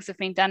these things have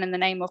been done in the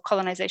name of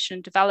colonization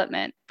and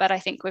development, but I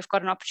think we've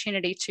got an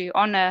opportunity to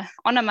honour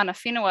mana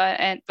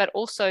whenua, but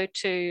also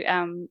to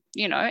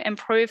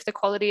improve the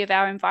quality of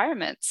our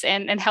environments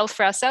and health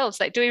for ourselves.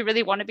 Like, do we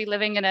really want to be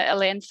living in a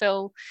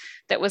landfill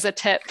that was a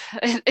tip,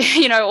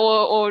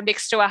 or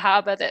next to a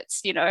harbour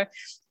that's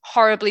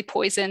horribly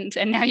poisoned,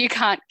 and now you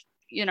can't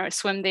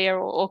swim there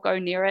or go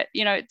near it.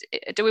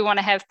 Do we want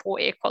to have poor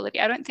air quality?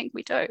 I don't think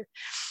we do.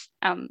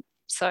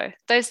 So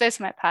those are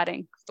my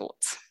parting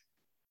thoughts.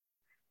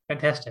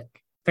 Fantastic.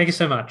 Thank you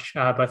so much,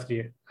 both of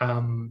you.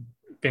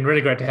 Been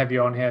really great to have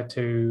you on here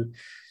to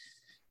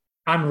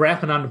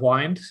unwrap and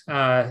unwind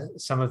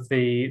some of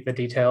the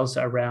details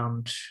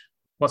around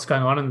what's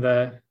going on in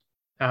the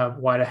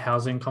wider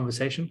housing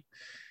conversation.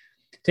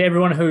 To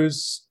everyone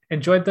who's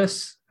enjoyed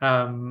this,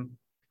 where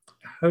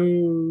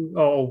can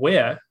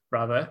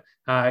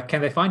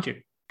they find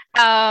you?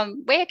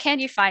 Where can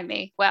you find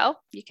me? Well,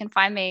 you can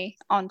find me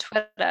on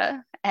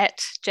Twitter at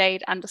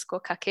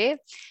Jade_Kake.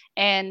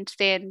 And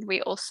then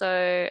we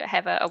also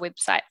have a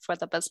website for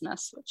the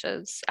business, which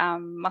is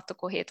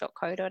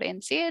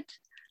matakohe.co.nz.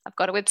 I've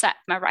got a website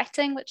for my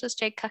writing, which is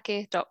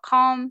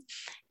jadekake.com.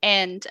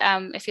 And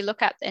if you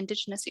look up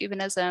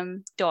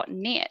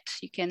indigenousurbanism.net,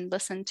 you can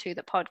listen to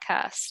the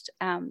podcast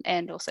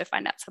and also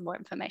find out some more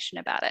information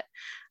about it.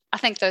 I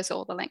think those are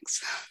all the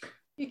links.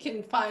 You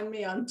can find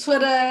me on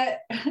Twitter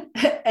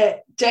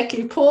at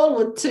Jackie Paul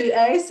with 2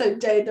 A's, so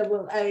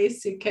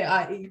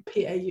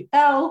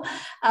JAACKIEPAUL.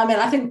 And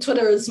I think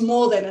Twitter is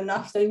more than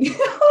enough that you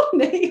all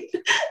need.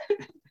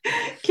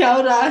 Kia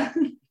ora.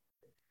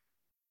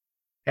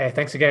 Hey,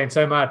 thanks again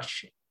so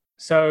much.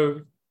 So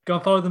go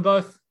and follow them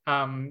both.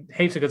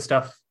 Heaps of good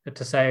stuff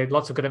to say,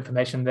 lots of good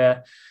information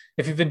there.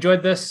 If you've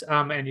enjoyed this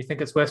and you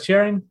think it's worth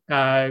sharing,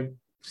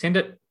 send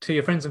it to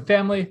your friends and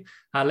family.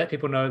 Let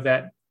people know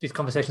that these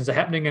conversations are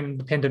happening in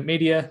independent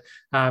media.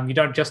 You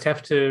don't just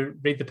have to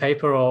read the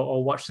paper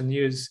or watch the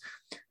news.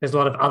 There's a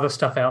lot of other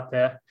stuff out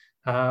there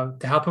to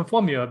help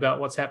inform you about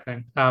what's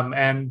happening.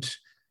 And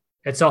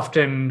it's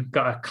often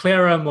got a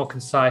clearer, more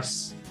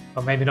concise,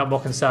 or maybe not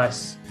more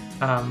concise,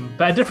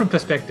 but a different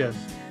perspective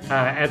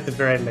at the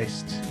very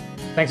least.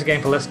 Thanks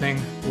again for listening.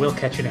 We'll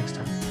catch you next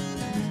time.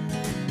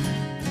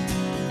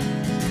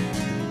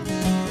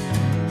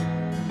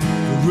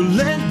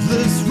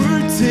 Relentless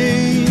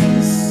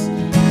routines,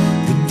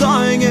 the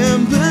dying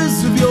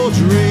embers of your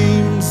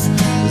dreams.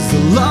 Is the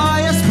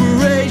lie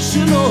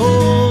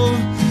aspirational?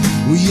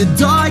 Will you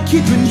die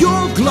keeping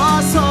your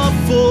glass half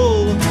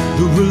full?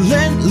 The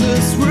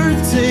relentless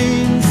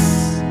routines,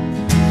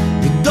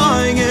 the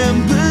dying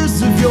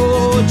embers of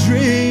your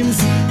dreams.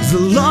 Is the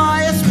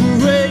lie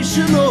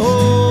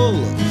aspirational?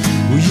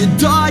 Will you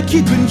die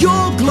keeping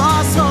your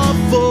glass half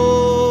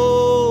full?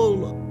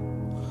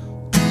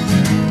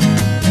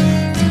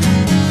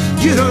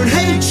 You don't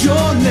hate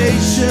your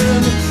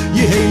nation,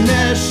 you hate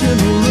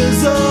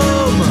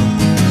nationalism.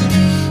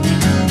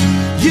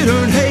 You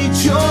don't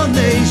hate your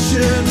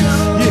nation,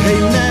 you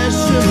hate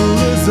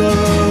nationalism.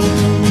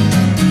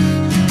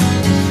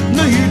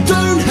 No, you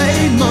don't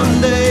hate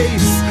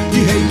Mondays,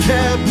 you hate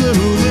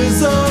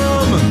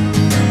capitalism.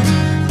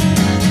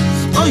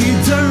 Oh, you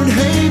don't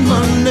hate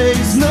Mondays.